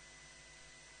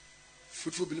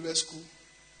 Fruitful Believer School,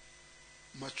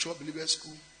 Mature Believer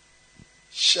School,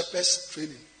 Shepherds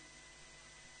Training.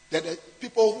 Then the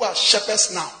people who are shepherds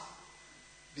now,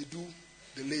 they do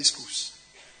the lay schools.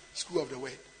 School of the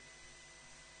Word,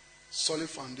 Solid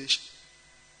Foundation,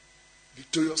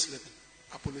 Victorious Living,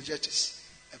 Apologetics,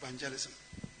 Evangelism.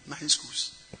 9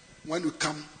 schools. When we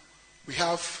come, we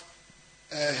have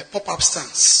pop-up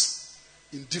stands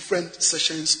in different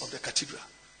sessions of the cathedral.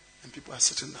 And people are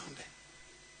sitting down there,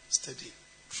 studying,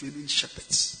 training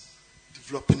shepherds,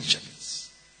 developing shepherds,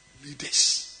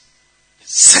 leaders, and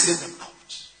sending them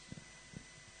out.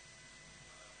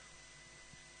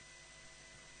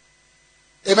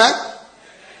 Amen?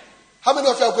 How many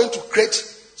of you are going to create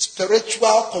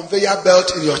spiritual conveyor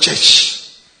belt in your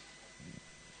church?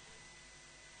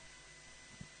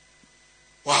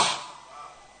 Wow.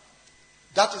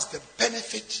 That is the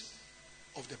benefit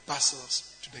of the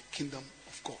Bussels to the kingdom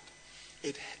of God.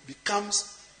 It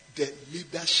becomes the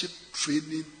leadership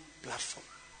training platform.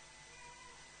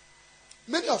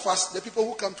 Many of us, the people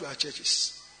who come to our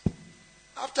churches,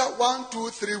 after 1, 2,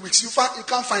 3 weeks, you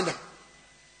can't find them.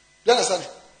 Do you understand?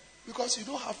 Because you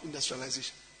don't have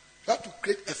industrialization. You have to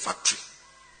create a factory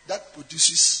that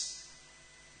produces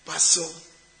Bussel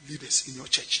leaders in your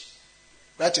church.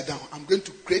 Write it down. I'm going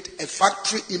to create a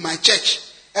factory in my church.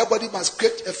 Everybody must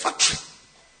create a factory.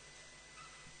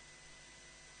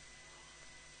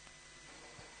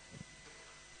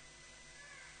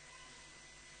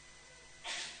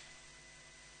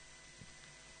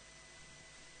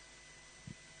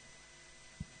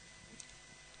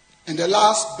 And the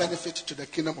last benefit to the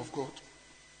kingdom of God.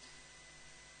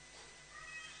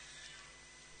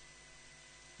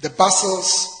 The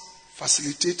Bussels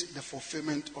facilitate the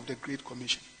fulfillment of the Great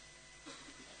Commission.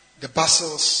 The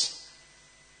Bussels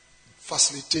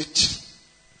facilitate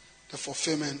the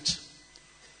fulfillment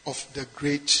of the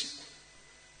Great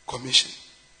Commission.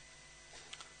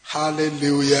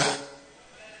 Hallelujah.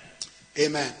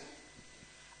 Amen.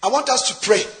 I want us to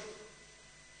pray.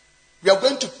 We are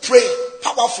going to pray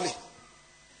powerfully.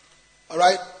 All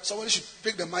right? Somebody should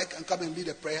pick the mic and come and lead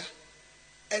a prayer.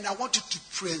 And I want you to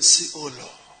pray and say,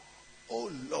 oh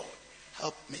Lord,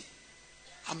 help me.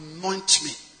 Anoint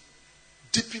me.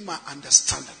 Deepen my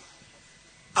understanding.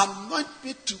 Anoint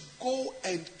me to go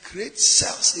and create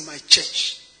cells in my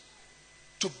church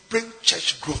to bring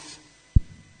church growth.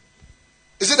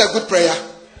 Is it a good prayer?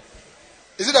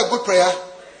 Is it a good prayer?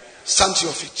 Stand to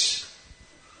your feet.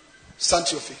 Stand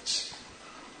to your feet.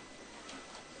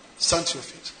 Stand to your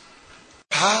feet.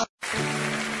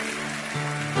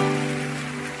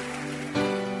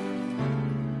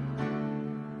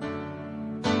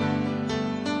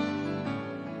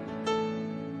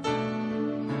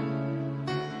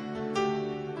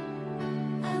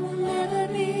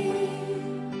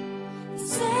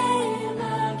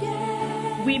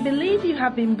 We believe you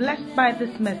have been blessed by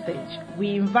this message.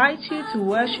 We invite you to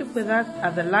worship with us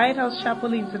at the Lighthouse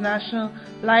Chapel International,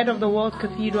 Light of the World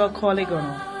Cathedral,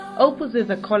 Kolegono, opposite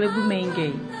the Kolebu main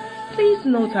gate. Please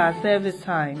note our service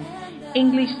times.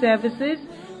 English services,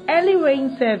 early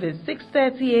rain service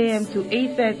 6:30 a.m. to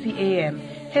 8:30 a.m.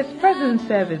 His presence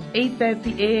service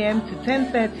 8:30 a.m. to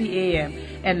 10:30 a.m.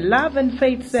 and Love and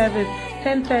Faith service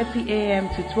 10:30 a.m.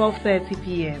 to 12:30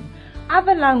 p.m.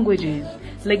 Other languages: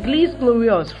 L'Église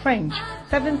Glorieuse French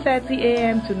 7:30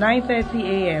 a.m. to 9:30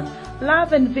 a.m.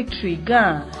 Love and Victory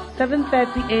Ghana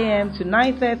 7:30 a.m. to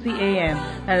 9:30 a.m.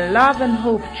 and Love and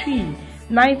Hope Tree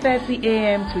 9:30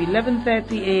 a.m. to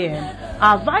 11:30 a.m.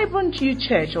 Our vibrant youth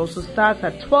church also starts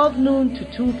at 12 noon to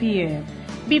 2 p.m.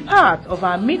 Be part of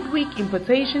our midweek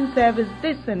impartation service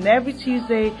this and every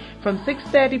Tuesday from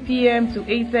 6:30 p.m. to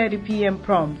 8:30 p.m.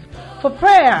 prompt. For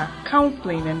prayer,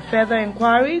 counseling and further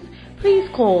inquiries, please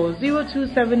call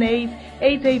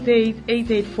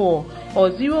 0278-888-884 or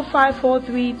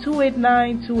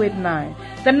 0543-289-289.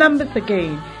 The numbers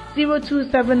again,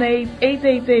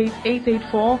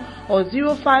 0278-888-884 or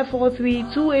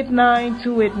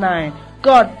 0543-289-289.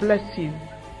 God bless you.